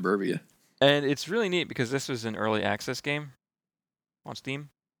 It's like Suburbia. And it's really neat because this was an early access game. on Steam.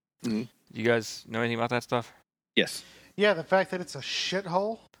 Mhm. You guys know anything about that stuff? Yes. Yeah, the fact that it's a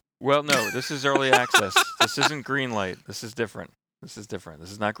shithole. Well, no, this is early access. This isn't Greenlight. This is different. This is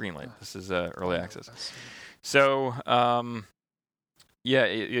not Greenlight. This is early access. So, yeah,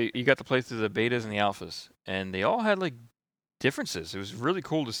 you got to play through the betas and the alphas, and they all had like differences. It was really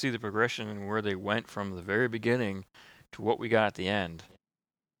cool to see the progression and where they went from the very beginning to what we got at the end.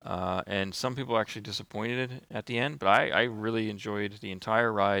 And some people are actually disappointed at the end, but I really enjoyed the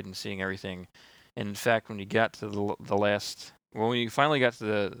entire ride and seeing everything. And in fact, when you got to when you finally got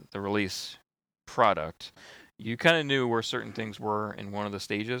to the release product, you kind of knew where certain things were in one of the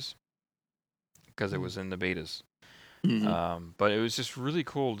stages because it was in the betas. Mhm. But it was just really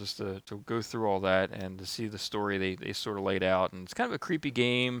cool just to go through all that and to see the story they sort of laid out. And it's kind of a creepy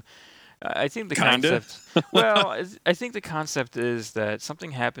game. I think the Kinda. concept. Well, I think the concept is that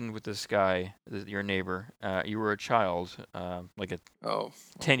something happened with this guy, your neighbor. You were a child, like a Oh.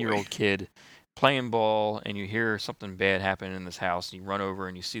 10-year-old kid, playing ball, and you hear something bad happen in this house. And you run over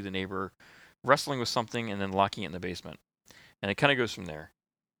and you see the neighbor wrestling with something and then locking it in the basement. And it kind of goes from there.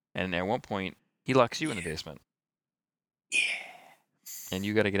 And at one point, he locks you in the basement. And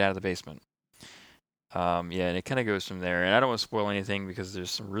you got to get out of the basement. And it kind of goes from there. And I don't want to spoil anything because there's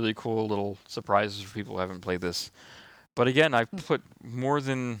some really cool little surprises for people who haven't played this. But again, I put more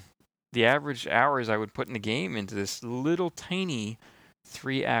than the average hours I would put in the game into this little tiny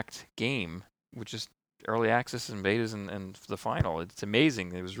 3-act game, which is early access and betas and the final. It's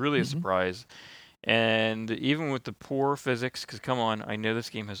amazing. It was really a surprise. And even with the poor physics, because come on, I know this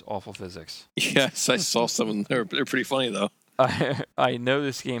game has awful physics. Yes, I saw some of them. They're pretty funny, though. I know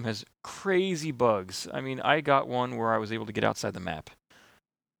this game has crazy bugs. I mean, I got one where I was able to get outside the map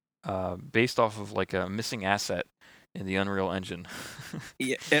based off of like a missing asset in the Unreal Engine.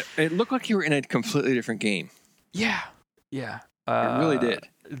 Yeah, it looked like you were in a completely different game. Yeah. It really did.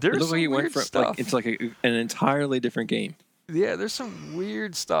 There's It looked some like you weird went from stuff. like it's like an entirely different game. Yeah, there's some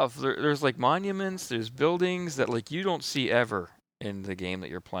weird stuff. There's like monuments, there's buildings that like you don't see ever in the game that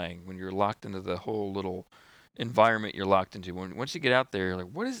you're playing when you're locked into the whole little environment you're locked into. Once you get out there, you're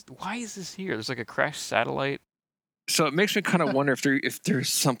like, why is this here? There's like a crashed satellite. So it makes me kind of wonder if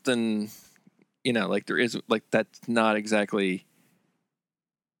there's something, like there is like that's not exactly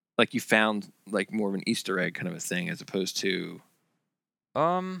like you found like more of an Easter egg kind of a thing as opposed to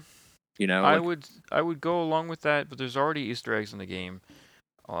I would go along with that, but there's already Easter eggs in the game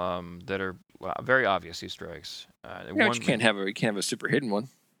that are very obvious Easter eggs. but you can't have a super hidden one.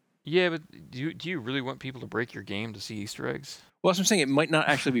 Yeah, but do you really want people to break your game to see Easter eggs? Well, that's what I'm saying. It might not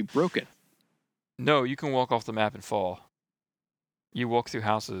actually be broken. No, you can walk off the map and fall. You walk through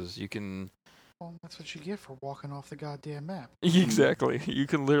houses. You can. Well, that's what you get for walking off the goddamn map. Exactly. You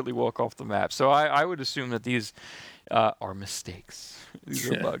can literally walk off the map. So I would assume that these are mistakes.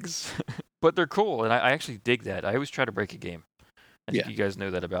 These are bugs. But they're cool, and I actually dig that. I always try to break a game. I think you guys know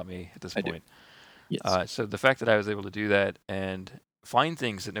that about me at this point. Do. Yes. So the fact that I was able to do that and find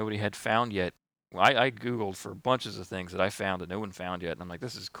things that nobody had found yet. I Googled for bunches of things that I found that no one found yet, and I'm like,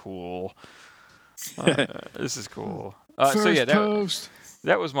 this is cool. This is cool. So yeah,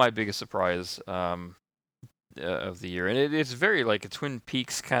 that was my biggest surprise of the year, and it's very like a Twin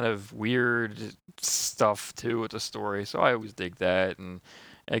Peaks kind of weird stuff too with the story. So I always dig that, and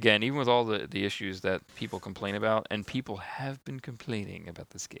again, even with all the issues that people complain about, and people have been complaining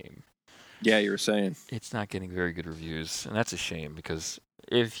about this game. Yeah, you were saying It's not getting very good reviews, and that's a shame because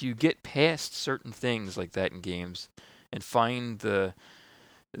if you get past certain things like that in games and find the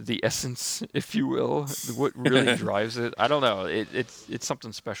essence, if you will, what really drives it, I don't know. It's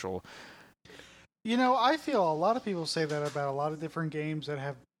something special. I feel a lot of people say that about a lot of different games that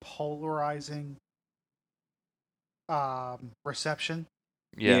have polarizing reception.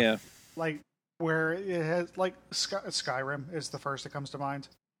 Yeah. Like where it has like Skyrim is the first that comes to mind.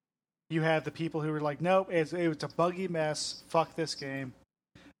 You have the people who are like, nope, it's a buggy mess. Fuck this game.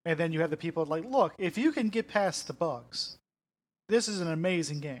 And then you have the people like, look, if you can get past the bugs, this is an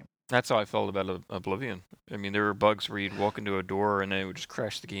amazing game. That's how I felt about Oblivion. I mean, there were bugs where you'd walk into a door and then it would just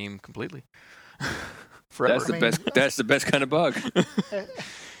crash the game completely. Forever. That's the best kind of bug.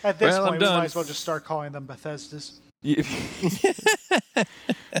 At this point, we might as well just start calling them Bethesdas. Yeah.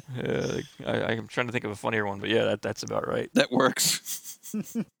 I'm trying to think of a funnier one, but yeah, that's about right. That works.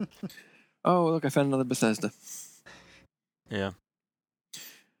 Oh, look, I found another Bethesda. Yeah.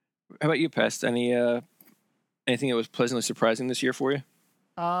 How about you, Pest? Anything that was pleasantly surprising this year for you?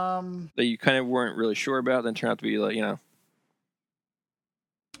 That you kind of weren't really sure about, then turned out to be like,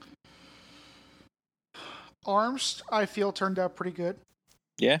 ARMS, I feel, turned out pretty good.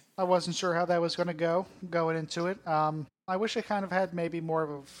 Yeah. I wasn't sure how that was going to go going into it. I wish I kind of had maybe more of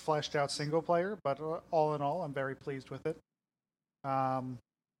a fleshed out single player, but all in all, I'm very pleased with it. I'm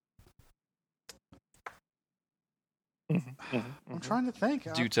trying to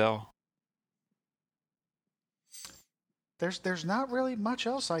think. Do tell. There's not really much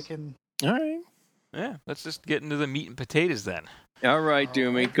else I can. All right. Yeah, let's just get into the meat and potatoes then. All right,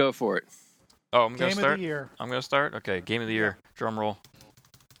 Doomy, right. go for it. Oh, I'm going Game to of start? the year. I'm going to start? Okay, game of the year. Drum roll.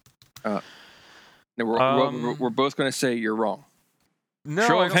 No, we're both going to say you're wrong. No,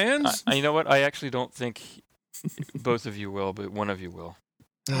 Show I of don't- hands? you know what? I actually don't think both of you will, but one of you will.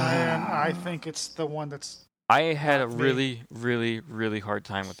 And I think it's the one that's. I had a Not me. really, really, really hard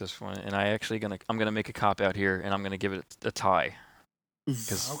time with this one, and I'm gonna make a cop out here, and I'm gonna give it a tie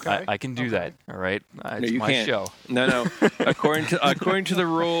because Okay. I can do that. All right, it's you my can't. show. No. according to the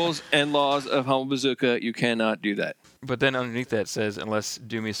rules and laws of Humble Bazooka, you cannot do that. But then underneath that says, unless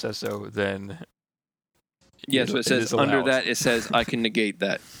Doomy says so, then Yes, so it says is under allowed. that it says I can negate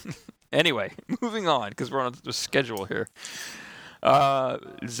that. Anyway, moving on because we're on the schedule here.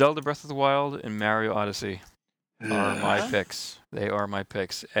 Zelda Breath of the Wild and Mario Odyssey are my picks. They are my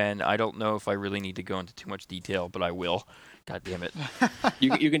picks, and I don't know if I really need to go into too much detail, but I will. God damn it!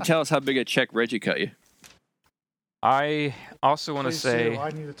 You can tell us how big a check Reggie cut you. I also want to Please say. do. I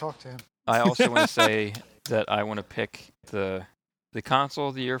need to talk to him. I also want to say that I want to pick the console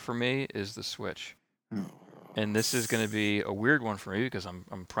of the year for me is the Switch. And this is going to be a weird one for me because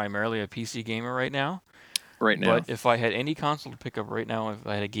I'm primarily a PC gamer right now. Right now. But if I had any console to pick up right now, if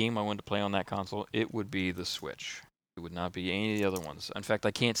I had a game I wanted to play on that console, it would be the Switch. It would not be any of the other ones. In fact,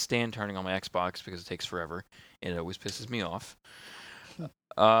 I can't stand turning on my Xbox because it takes forever, and it always pisses me off.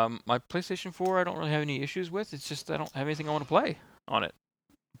 My PlayStation 4, I don't really have any issues with. It's just I don't have anything I want to play on it.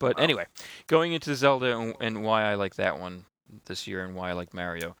 But anyway, going into Zelda and why I like that one this year and why I like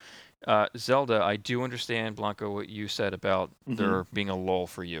Mario. Zelda, I do understand, Blanco, what you said about there being a lull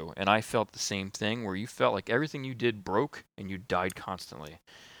for you. And I felt the same thing where you felt like everything you did broke and you died constantly.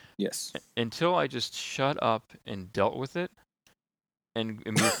 Yes. Until I just shut up and dealt with it and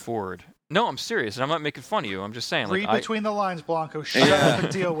moved forward. No, I'm serious. And I'm not making fun of you. I'm just saying. Read Like, between the lines, Blanco. Shut up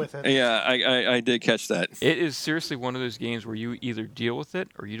and deal with it. Yeah, I did catch that. it is seriously one of those games where you either deal with it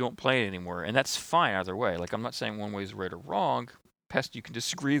or you don't play it anymore. And that's fine either way. Like, I'm not saying one way is right or wrong. Pest, you can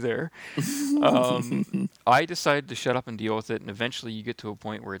disagree there. I decided to shut up and deal with it, and eventually you get to a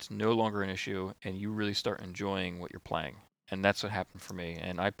point where it's no longer an issue, and you really start enjoying what you're playing. And that's what happened for me.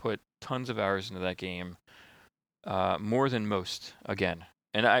 And I put tons of hours into that game, more than most, again.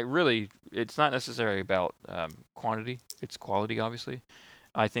 And it's not necessarily about quantity. It's quality, obviously.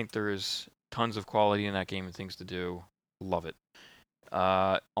 I think there is tons of quality in that game and things to do. Love it.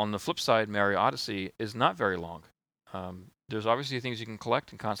 On the flip side, Mario Odyssey is not very long. There's obviously things you can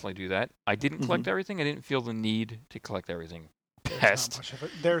collect and constantly do that. I didn't collect everything. I didn't feel the need to collect everything. Pest.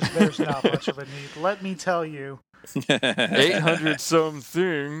 There's not much of a need. Let me tell you. 800 some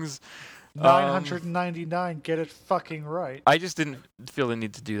things. 999. Get it fucking right. I just didn't feel the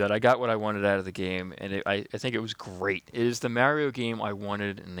need to do that. I got what I wanted out of the game, and I think it was great. It is the Mario game I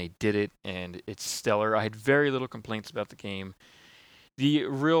wanted, and they did it, and it's stellar. I had very little complaints about the game. The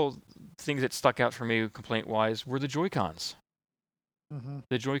real things that stuck out for me, complaint-wise, were the Joy-Cons.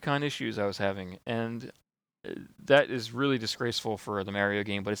 The Joy-Con issues I was having, and that is really disgraceful for the Mario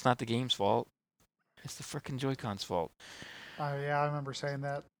game, but it's not the game's fault. It's the frickin' Joy-Con's fault. Yeah, I remember saying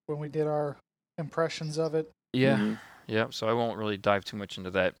that when we did our impressions of it. Yeah, yeah. So I won't really dive too much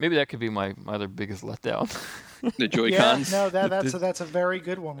into that. Maybe that could be my other biggest letdown. The Joy-Cons? Yeah, no, that's a very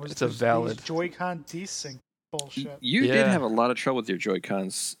good one. It's a valid. These Joy-Con desync bullshit. You did Yeah. have a lot of trouble with your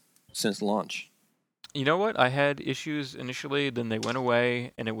Joy-Cons since launch. You know what? I had issues initially, then they went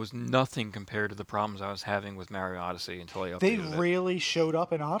away, and it was nothing compared to the problems I was having with Mario Odyssey until I updated They it. really showed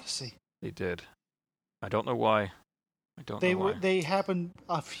up in Odyssey. They did. I don't know why. know why. They happened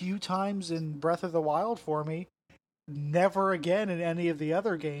a few times in Breath of the Wild for me. Never again in any of the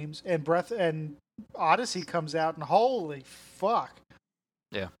other games. And Odyssey comes out, and holy fuck!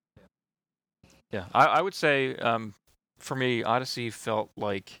 Yeah. I would say for me, Odyssey felt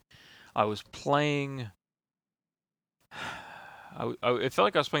like I was playing. It felt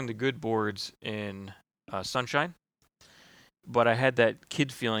like I was playing the good boards in Sunshine, but I had that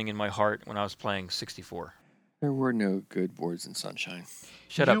kid feeling in my heart when I was playing 64. There were no good boards in Sunshine.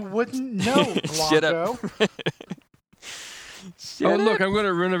 Shut up. You wouldn't know, Blanco. Shut up. Oh, look, I'm going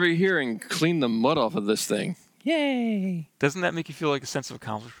to run over here and clean the mud off of this thing. Yay! Doesn't that make you feel like a sense of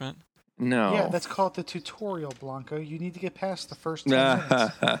accomplishment? No. Yeah, that's called the tutorial, Blanco. You need to get past the first 10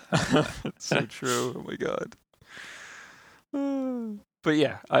 minutes. That's so true. Oh my god. But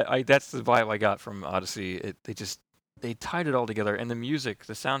yeah, I that's the vibe I got from Odyssey. They tied it all together, and the music,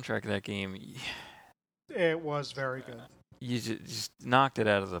 the soundtrack of that game, It was very good. you just knocked it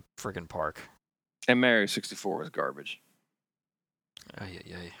out of the friggin' park. And Mario 64 was garbage.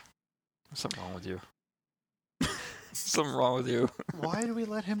 Yeah. Something wrong with you. Something wrong with you. Why do we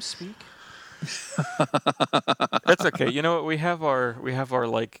let him speak? That's okay. You know what? We have our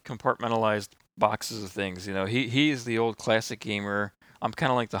like compartmentalized boxes of things. You know, he is the old classic gamer. I'm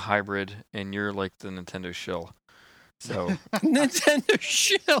kind of like the hybrid, and you're like the Nintendo shill. So Nintendo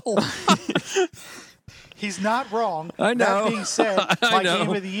shill. He's not wrong. I know. That being said, I my know.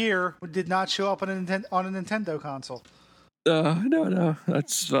 game of the year did not show up on a Nintendo console. No.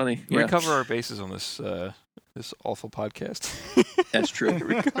 That's funny. we Yeah, cover our bases on this this awful podcast. that's true.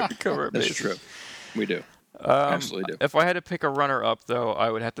 we cover our That's bases. true. We do. Absolutely do. If I had to pick a runner-up, though, I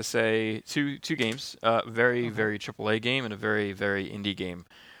would have to say two games. Very AAA game and a very indie game.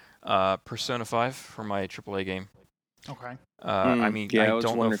 Persona 5 for my AAA game. Okay. I mean, yeah, I was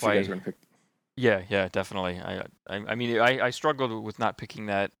don't know wondering if you guys I. were gonna pick. Yeah, definitely. I mean, I struggled with not picking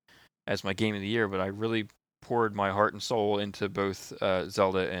that as my game of the year, but I really poured my heart and soul into both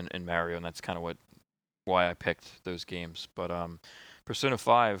Zelda and Mario, and that's kind of why I picked those games. But Persona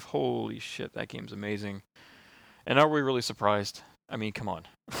 5, holy shit, that game's amazing. And are we really surprised? I mean, come on.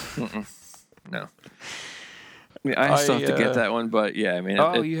 No. I mean, I still have to get that one, but yeah, I mean.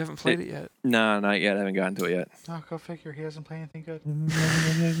 You haven't played it yet? No, not yet. I haven't gotten to it yet. Oh, go figure. He hasn't played anything good.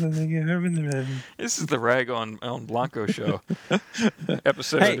 This is the Rag on Blanco show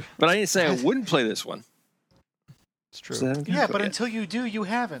episode. Hey, but I didn't say I wouldn't play this one. It's true. So I haven't gotten Yeah, to but it yet. until you do, you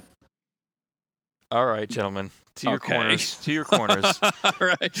haven't. All right, gentlemen. To your Okay. corners. To your corners. All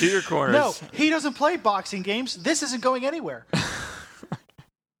right. To your corners. No, he doesn't play boxing games. This isn't going anywhere.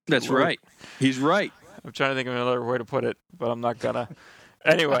 That's Lord. right. He's right. I'm trying to think of another way to put it, but I'm not gonna.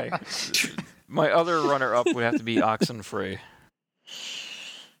 Anyway, my other runner-up would have to be Oxenfree,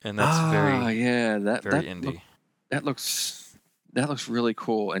 and that's that very that indie. that looks really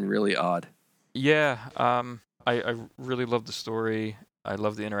cool and really odd. Yeah, I really love the story. I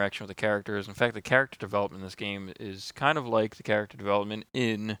love the interaction with the characters. In fact, the character development in this game is kind of like the character development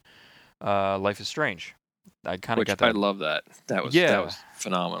in Life is Strange. I kind of Which got that. I love that. That was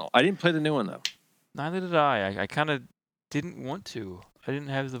phenomenal. I didn't play the new one though. Neither did I. I kind of didn't want to. I didn't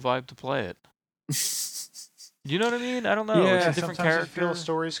have the vibe to play it. You know what I mean? I don't know. Yeah, It's a different sometimes character. you feel the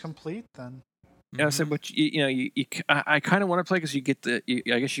story's complete, then. Yeah, I said, but I kind of want to play because you get the.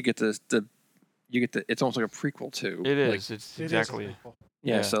 I guess you get the. You get the. It's almost like a prequel too. It Like, is. It's It is a exactly. prequel.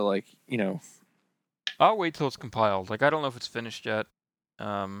 Yeah. Yeah. So I'll wait till it's compiled. Like I don't know if it's finished yet.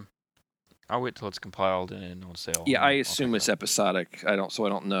 I'll wait till it's compiled and on sale. Yeah, and I I'll assume pick it's it episodic. I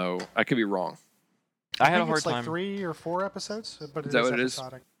don't know. I could be wrong. up. I had a think hard it's like time. 3 or 4 episodes, but Is that what it is?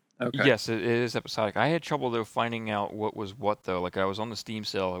 episodic. Okay. Yes, it is episodic. I had trouble though finding out what was what though. Like I was on the Steam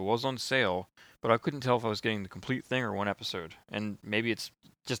sale, it was on sale, but I couldn't tell if I was getting the complete thing or one episode. And maybe it's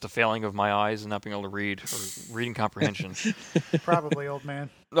just a failing of my eyes and not being able to read or reading comprehension. Probably, old man.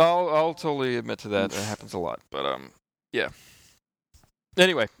 I'll totally admit to that. It happens a lot, but yeah.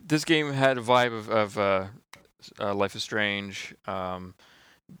 Anyway, this game had a vibe of Life is Strange.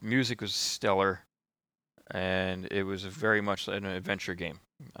 Music was stellar, and it was very much an adventure game.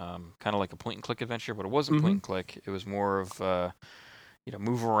 Kind of like a point-and-click adventure, but it wasn't point-and-click. It was more of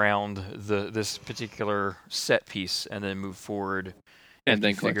move around this particular set piece and then move forward And after then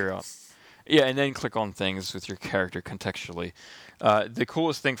you click. figure out. Yeah, and then click on things with your character contextually. The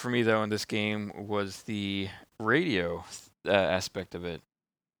coolest thing for me though in this game was the radio aspect of it.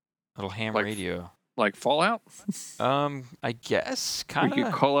 Little ham Like radio. Like Fallout. I guess Where kind you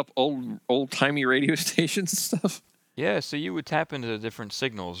could of. call up old timey radio stations and stuff. Yeah, so you would tap into different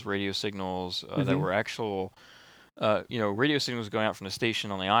signals, radio signals that Mhm. were actual, radio signals going out from the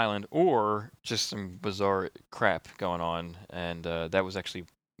station on the island, or just some bizarre crap going on, and that was actually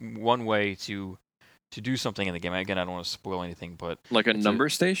one way to do something in the game. Again, I don't want to spoil anything, but Like a It's number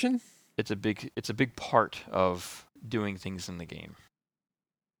station. it's a big part of doing things in the game.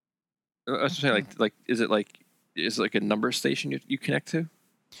 I was saying, is it like a number station you connect to?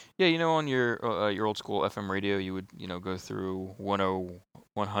 Yeah, on your old school FM radio, you would go through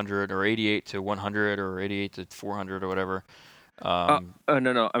 100 or 88 to 100 or 88 to 400 or whatever. No,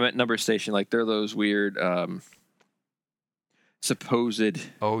 I meant number station. Like they're those weird supposed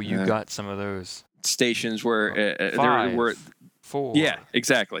Oh, you uh, got some of those. stations where they're 5, 4. yeah,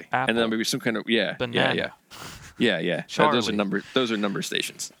 exactly, and Apple, then maybe some kind of banana. yeah. Those are Charlie. number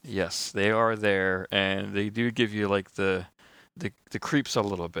stations. Yes, they are there, and they do give you like the the creeps a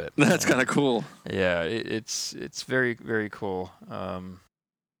little bit. That's kind of cool. Yeah, it's very very cool.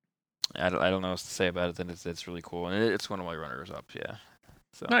 I don't know what to say about it. Then it's really cool, and it's one of my runners up. Yeah,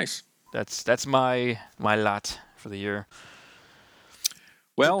 so Nice. that's my lot for the year.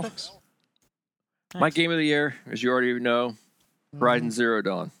 Well, Thanks. my game of the year, as you already know, Horizon Zero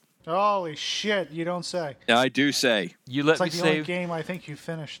Dawn. Holy shit! You don't say. I do say. You let It's like me the only say game I think you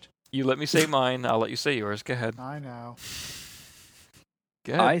finished. you let me say mine. I'll let you say yours. Go ahead. I know.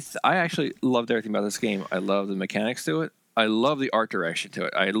 Go ahead. I actually loved everything about this game. I love the mechanics to it. I love the art direction to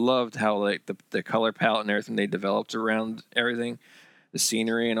it. I loved how like the color palette and everything they developed around everything, the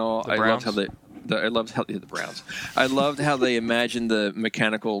scenery and all. The I loved how Browns? I loved how the Browns. I loved how they imagined the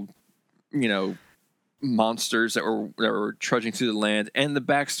mechanical, monsters that were trudging through the land, and the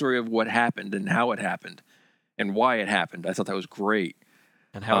backstory of what happened and how it happened, and why it happened. I thought that was great.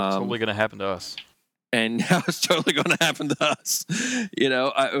 And how it's totally going to happen to us. And how it's totally going to happen to us.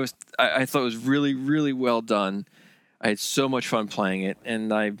 I thought it was really, really well done. I had so much fun playing it,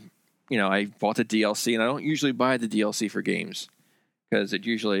 and I bought the DLC, and I don't usually buy the DLC for games because it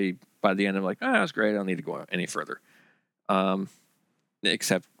usually by the end I'm like, that's great. I don't need to go any further.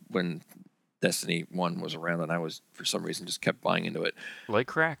 Except when Destiny 1 was around, and I was for some reason just kept buying into it. Like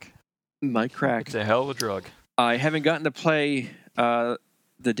crack. My crack. It's a hell of a drug. I haven't gotten to play the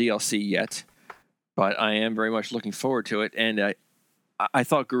DLC yet, but I am very much looking forward to it. And I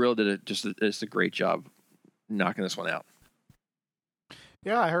thought Guerrilla did just a great job knocking this one out.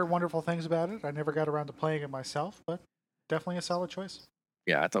 Yeah, I heard wonderful things about it. I never got around to playing it myself, but definitely a solid choice.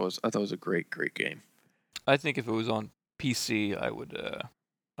 Yeah, I thought it was a great game. I think if it was on PC, I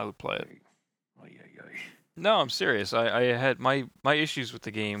would play it. Oh, yeah. No, I'm serious. I had my issues with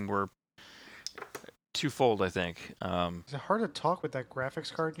the game were twofold, I think. Is it hard to talk with that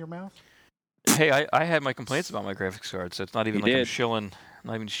graphics card in your mouth? Hey, I had my complaints about my graphics card, so it's not even You like I'm did. shilling.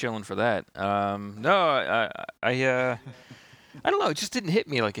 Not even shilling for that. No, I don't know. It just didn't hit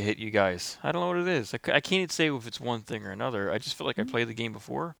me like it hit you guys. I don't know what it is. I can't even say if it's one thing or another. I just feel like I played the game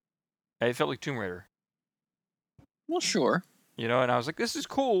before. It felt like Tomb Raider. Well, sure. And I was like, this is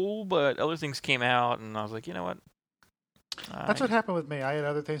cool, but other things came out, and I was like, you know what? That's what happened with me. I had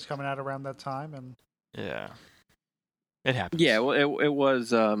other things coming out around that time, and Yeah. It happens. Yeah, well,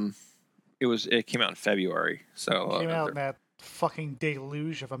 it came out in February, so it came out in that fucking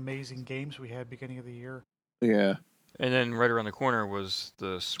deluge of amazing games we had beginning of the year. Yeah, And then right around the corner was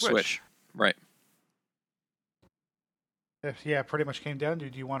the Switch. Right. Yeah, pretty much came down to,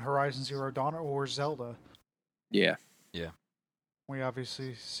 do you want Horizon Zero Dawn or Zelda? Yeah. We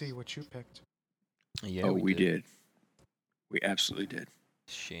obviously see what you picked. Yeah, we did. We absolutely did.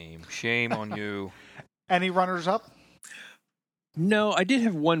 Shame on you. Any runners up? No, I did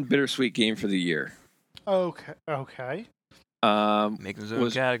have one bittersweet game for the year. Okay. Make those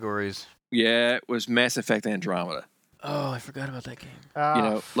own categories. Yeah, it was Mass Effect Andromeda. Oh, I forgot about that game.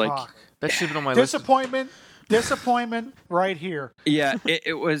 Fuck. That should have been on my list. Disappointment right here. Yeah,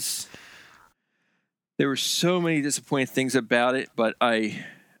 it was. There were so many disappointing things about it, but I,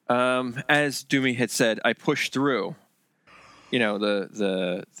 as Doomy had said, I pushed through.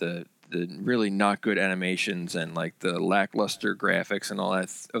 The really not good animations and like the lackluster graphics and all that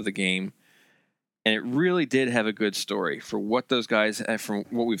of the game, and it really did have a good story for what those guys, from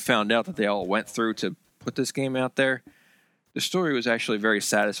what we found out that they all went through to put this game out there. The story was actually very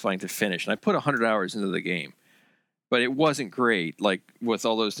satisfying to finish, and I put 100 hours into the game, but it wasn't great. Like with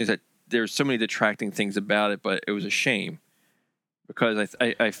all those things, that there's so many detracting things about it, but it was a shame because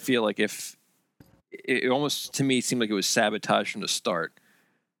I feel like if it almost to me seemed like it was sabotage from the start,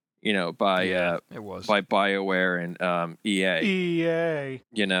 by it was by BioWare and EA. EA.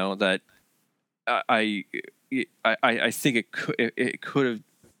 That I think it could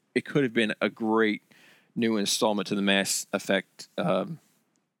have been a great new installment to the Mass Effect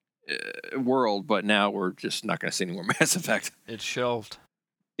world, but now we're just not going to see any more Mass Effect. It's shelved.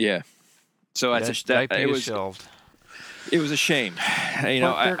 Yeah, so IP is shelved. It was a shame. But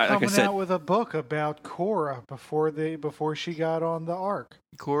they're coming like I said, out with a book about Cora before she got on the Ark.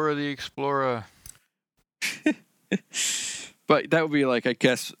 Cora the Explorer. but that would be like, I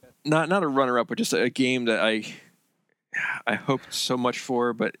guess, not a runner-up, but just a game that I hoped so much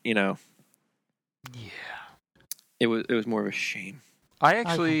for, but Yeah. it was more of a shame. I I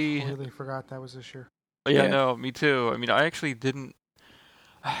actually completely forgot that was this year. Yeah, Yeah. no, me too. I mean, I actually didn't.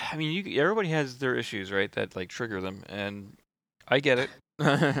 I mean, everybody has their issues, right? That like trigger them, and I get it.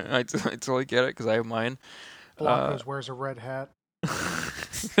 I totally get it because I have mine. Blancos wears a red hat.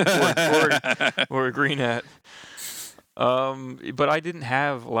 or a green hat. But I didn't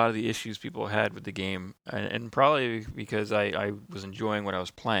have a lot of the issues people had with the game, and probably because I was enjoying what I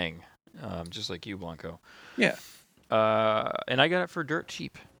was playing, just like you, Blanco. Yeah. And I got it for dirt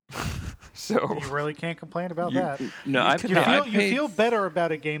cheap. So You really can't complain about that. No, You feel better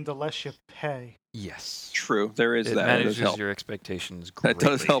about a game the less you pay. yes, True, there is it that. That does manages help. your expectations That greatly.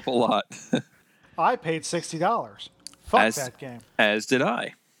 does help a lot. I paid $60. Fuck As- that game. As did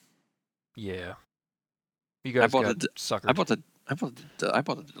I. Yeah, you guys bought got the- suckered. I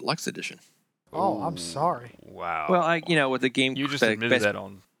bought the deluxe edition. Oh, I'm sorry. Wow. Well, with the game, you just the admitted Best, that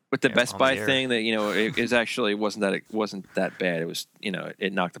on. with the yeah, Best on Buy the air. thing that it is actually wasn't that bad. It was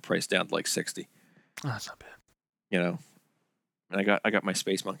it knocked the price down to like 60. Oh, that's not bad. And I got my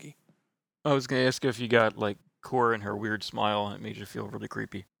Space Monkey. I was gonna ask if you got like Cora and her weird smile, and it made you feel really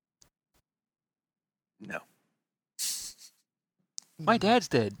creepy. No. My dad's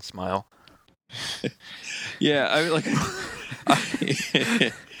dead. Smile. Yeah, I mean, like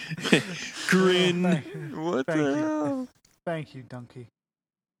grin. What Thank the you. hell? Thank you, Donkey.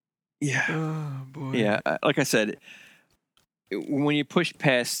 Yeah. Oh boy. Yeah, like I said, when you push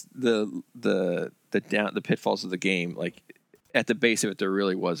past the pitfalls of the game, like at the base of it, there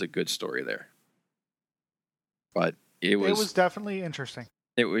really was a good story there. But it was definitely interesting.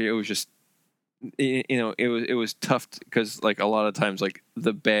 it was just it was tough because like a lot of times like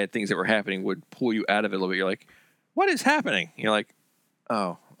the bad things that were happening would pull you out of it a little bit. You're like, what is happening? You're like,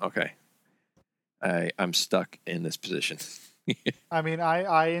 oh, okay, I'm stuck in this position. I mean,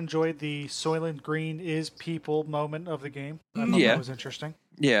 I enjoyed the Soylent Green is people moment of the game. I thought Yeah. that was interesting.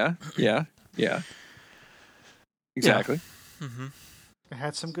 Yeah. Exactly. Mm-hmm. It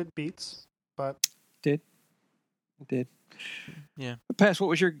had some good beats, but It did. Yeah. Pass. What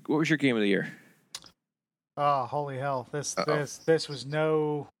was your game of the year? holy hell, this Uh-oh. this was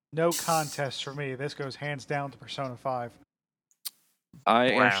no contest for me. This goes hands down to Persona 5.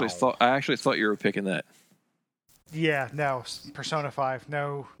 I Wow. actually thought you were picking that. Yeah, no, Persona 5,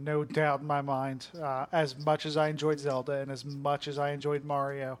 no doubt in my mind. As much as I enjoyed Zelda and as much as I enjoyed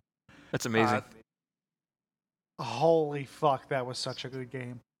Mario, That's amazing. holy fuck, that was such a good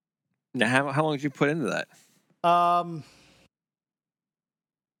game. Now, how long did you put into that?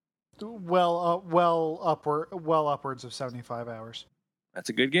 Well upwards of 75 hours. That's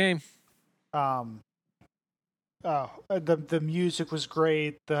a good game. The music was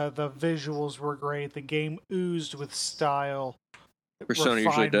great. The visuals were great. The game oozed with style. Persona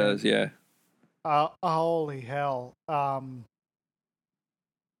usually refinement. does. Yeah. Holy hell.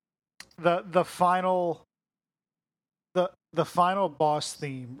 The final boss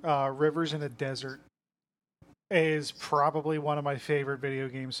theme, Rivers in a Desert, is probably one of my favorite video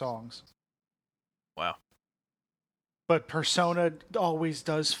game songs. Wow. But Persona always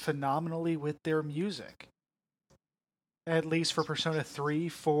does phenomenally with their music. At least for Persona 3,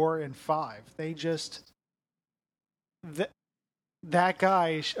 4, and 5. They just... That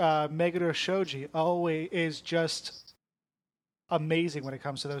guy, Meguro Shoji, always is just amazing when it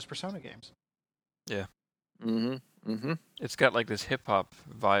comes to those Persona games. Yeah. Mm-hmm. It's got like this hip hop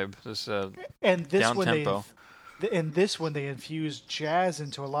vibe. This And this down one tempo. they infused jazz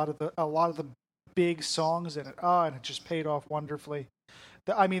into a lot of the big songs in it. Oh, and it just paid off wonderfully.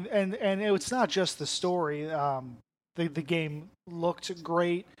 I mean, and it's not just the story. The game looked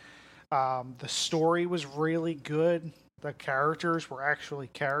great. The story was really good. The characters were actually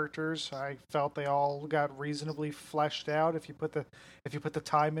characters. I felt they all got reasonably fleshed out if you put the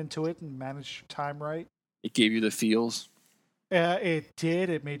time into it and managed your time right. It gave you the feels. It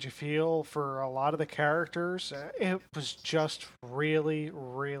did. It made you feel for a lot of the characters. It was just really,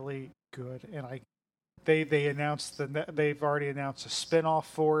 really good. And they announced they've already announced a spin-off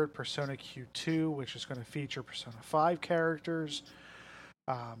for it, Persona Q2, which is going to feature Persona 5 characters.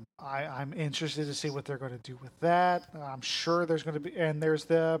 I'm interested to see what they're going to do with that. I'm sure there's going to be, and there's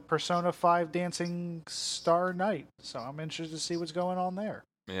the Persona 5 Dancing Star Knight. So I'm interested to see what's going on there.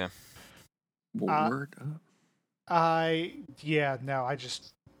 Yeah. Word up.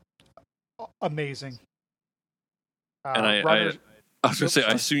 Amazing. And I was going to say,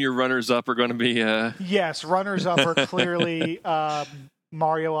 I assume your runners up are going to be. Yes, runners up are clearly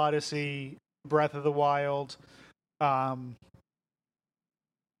Mario Odyssey, Breath of the Wild,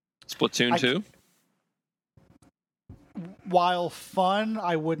 Splatoon 2. While fun,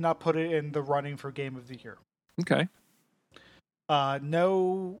 I would not put it in the running for Game of the Year. Okay.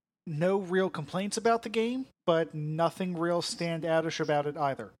 No real complaints about the game, but nothing real standoutish about it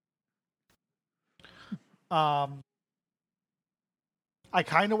either. I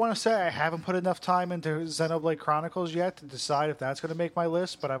kind of want to say I haven't put enough time into Xenoblade Chronicles yet to decide if that's going to make my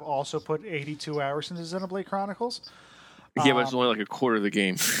list, but I've also put 82 hours into Xenoblade Chronicles. Yeah, but it's only like a quarter of the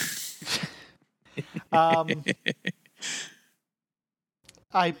game.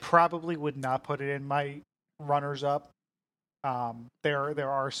 I probably would not put it in my runners-up. There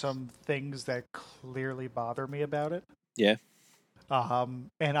are some things that clearly bother me about it. Yeah. And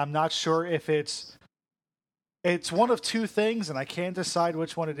I'm not sure if it's one of two things, and I can't decide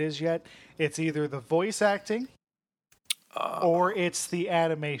which one it is yet. It's either the voice acting or it's the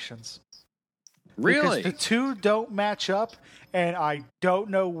animations. Really? Because the two don't match up, and I don't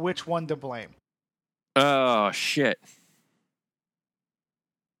know which one to blame. Oh shit!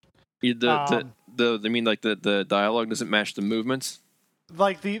 I mean, like the dialogue doesn't match the movements.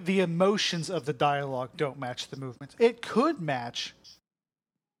 Like the emotions of the dialogue don't match the movements. It could match,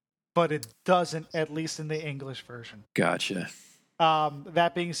 but it doesn't. At least in the English version. Gotcha.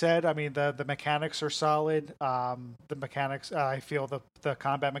 That being said, I mean the mechanics are solid. The mechanics, I feel the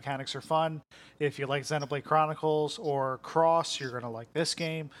combat mechanics are fun. If you like Xenoblade Chronicles or Cross, you're gonna like this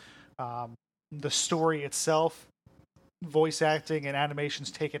game. The story itself, voice acting and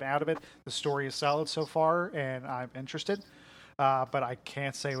animations taken out of it, the story is solid so far, and I'm interested. But I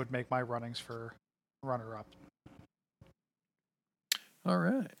can't say it would make my runnings for runner-up. All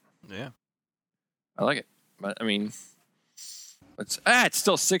right. Yeah. I like it. But I mean, it's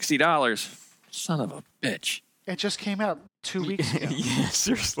still $60. Son of a bitch. It just came out 2 weeks ago. Yeah,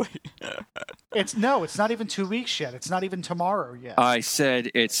 seriously. It's not even 2 weeks yet. It's not even tomorrow yet. I said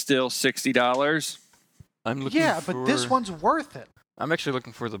it's still $60. I'm looking but this one's worth it. I'm actually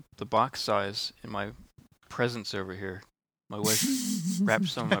looking for the box size in my presents over here. My wife wrapped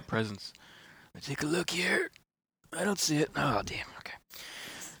some of my presents. Take a look here. I don't see it. Oh, damn. Okay.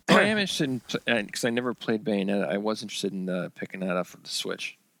 I am interested in, because I never played Bayonetta. I was interested in picking that up for the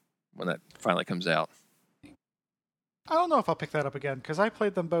Switch when that finally comes out. I don't know if I'll pick that up again, because I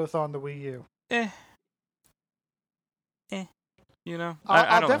played them both on the Wii U. You know,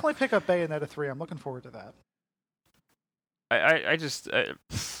 I'll definitely pick up Bayonetta 3. I'm looking forward to that. I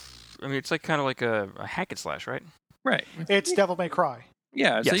mean, it's like kind of like a hack and slash, right? Right. It's Devil May Cry.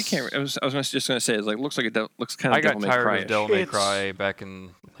 Yeah, so you Yes. can't. I was just going to say, it's like looks like looks kind of. I got Devil May tired Cry-ish. of Devil May It's- Cry back in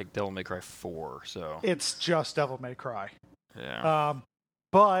like Devil May Cry 4, so It's just Devil May Cry. yeah.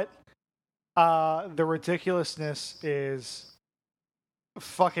 But the ridiculousness is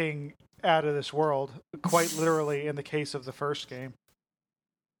fucking out of this world, quite literally in the case of the first game.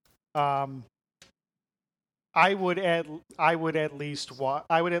 I would at least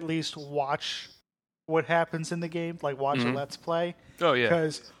watch what happens in the game, like watch a Let's Play, Oh yeah.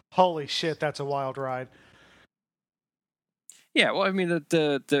 because holy shit, that's a wild ride. Yeah, well, I mean,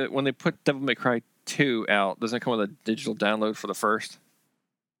 the when they put Devil May Cry 2 out, doesn't it come with a digital download for the first?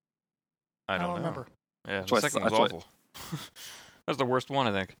 I I don't don't know. remember. Yeah, That's the what I second was thought- awful. That was the worst one,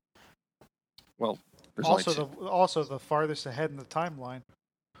 I think. Well, there's only two. Also the farthest ahead in the timeline.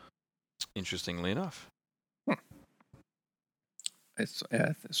 Interestingly enough. So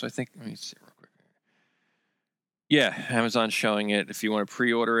I think, let me see real quick. Yeah, Amazon's showing it. If you want to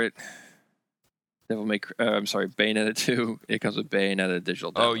pre-order it, Bayonetta 2. It comes with Bayonetta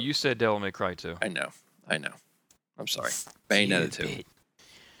digital download. Oh, you said Devil May Cry 2. I know. I'm sorry. Bayonetta 2.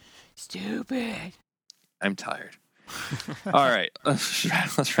 Stupid. I'm tired. All right, let's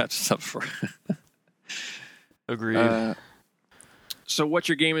wrap this up for. Agreed. So, what's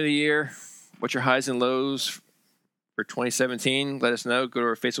your game of the year? What's your highs and lows for 2017? Let us know. Go to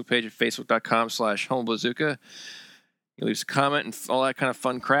our Facebook page at facebook.com/HomeBazooka. You leave us a comment and all that kind of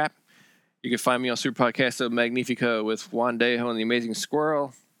fun crap. You can find me on Super Podcasto Magnifico with Juan Dejo and the Amazing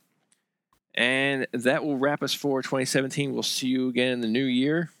Squirrel. And that will wrap us for 2017. We'll see you again in the new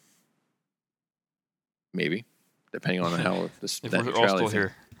year. Maybe, depending on how this if net we're all neutrality still thing,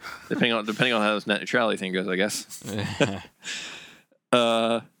 here. depending on how this net neutrality thing goes, I guess.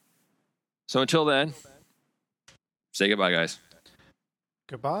 So until then, say goodbye, guys.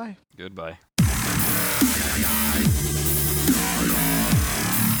 Goodbye. Goodbye.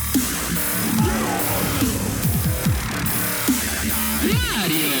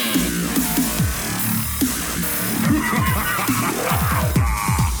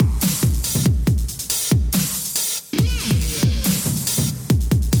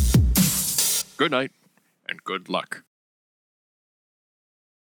 Good night and good luck.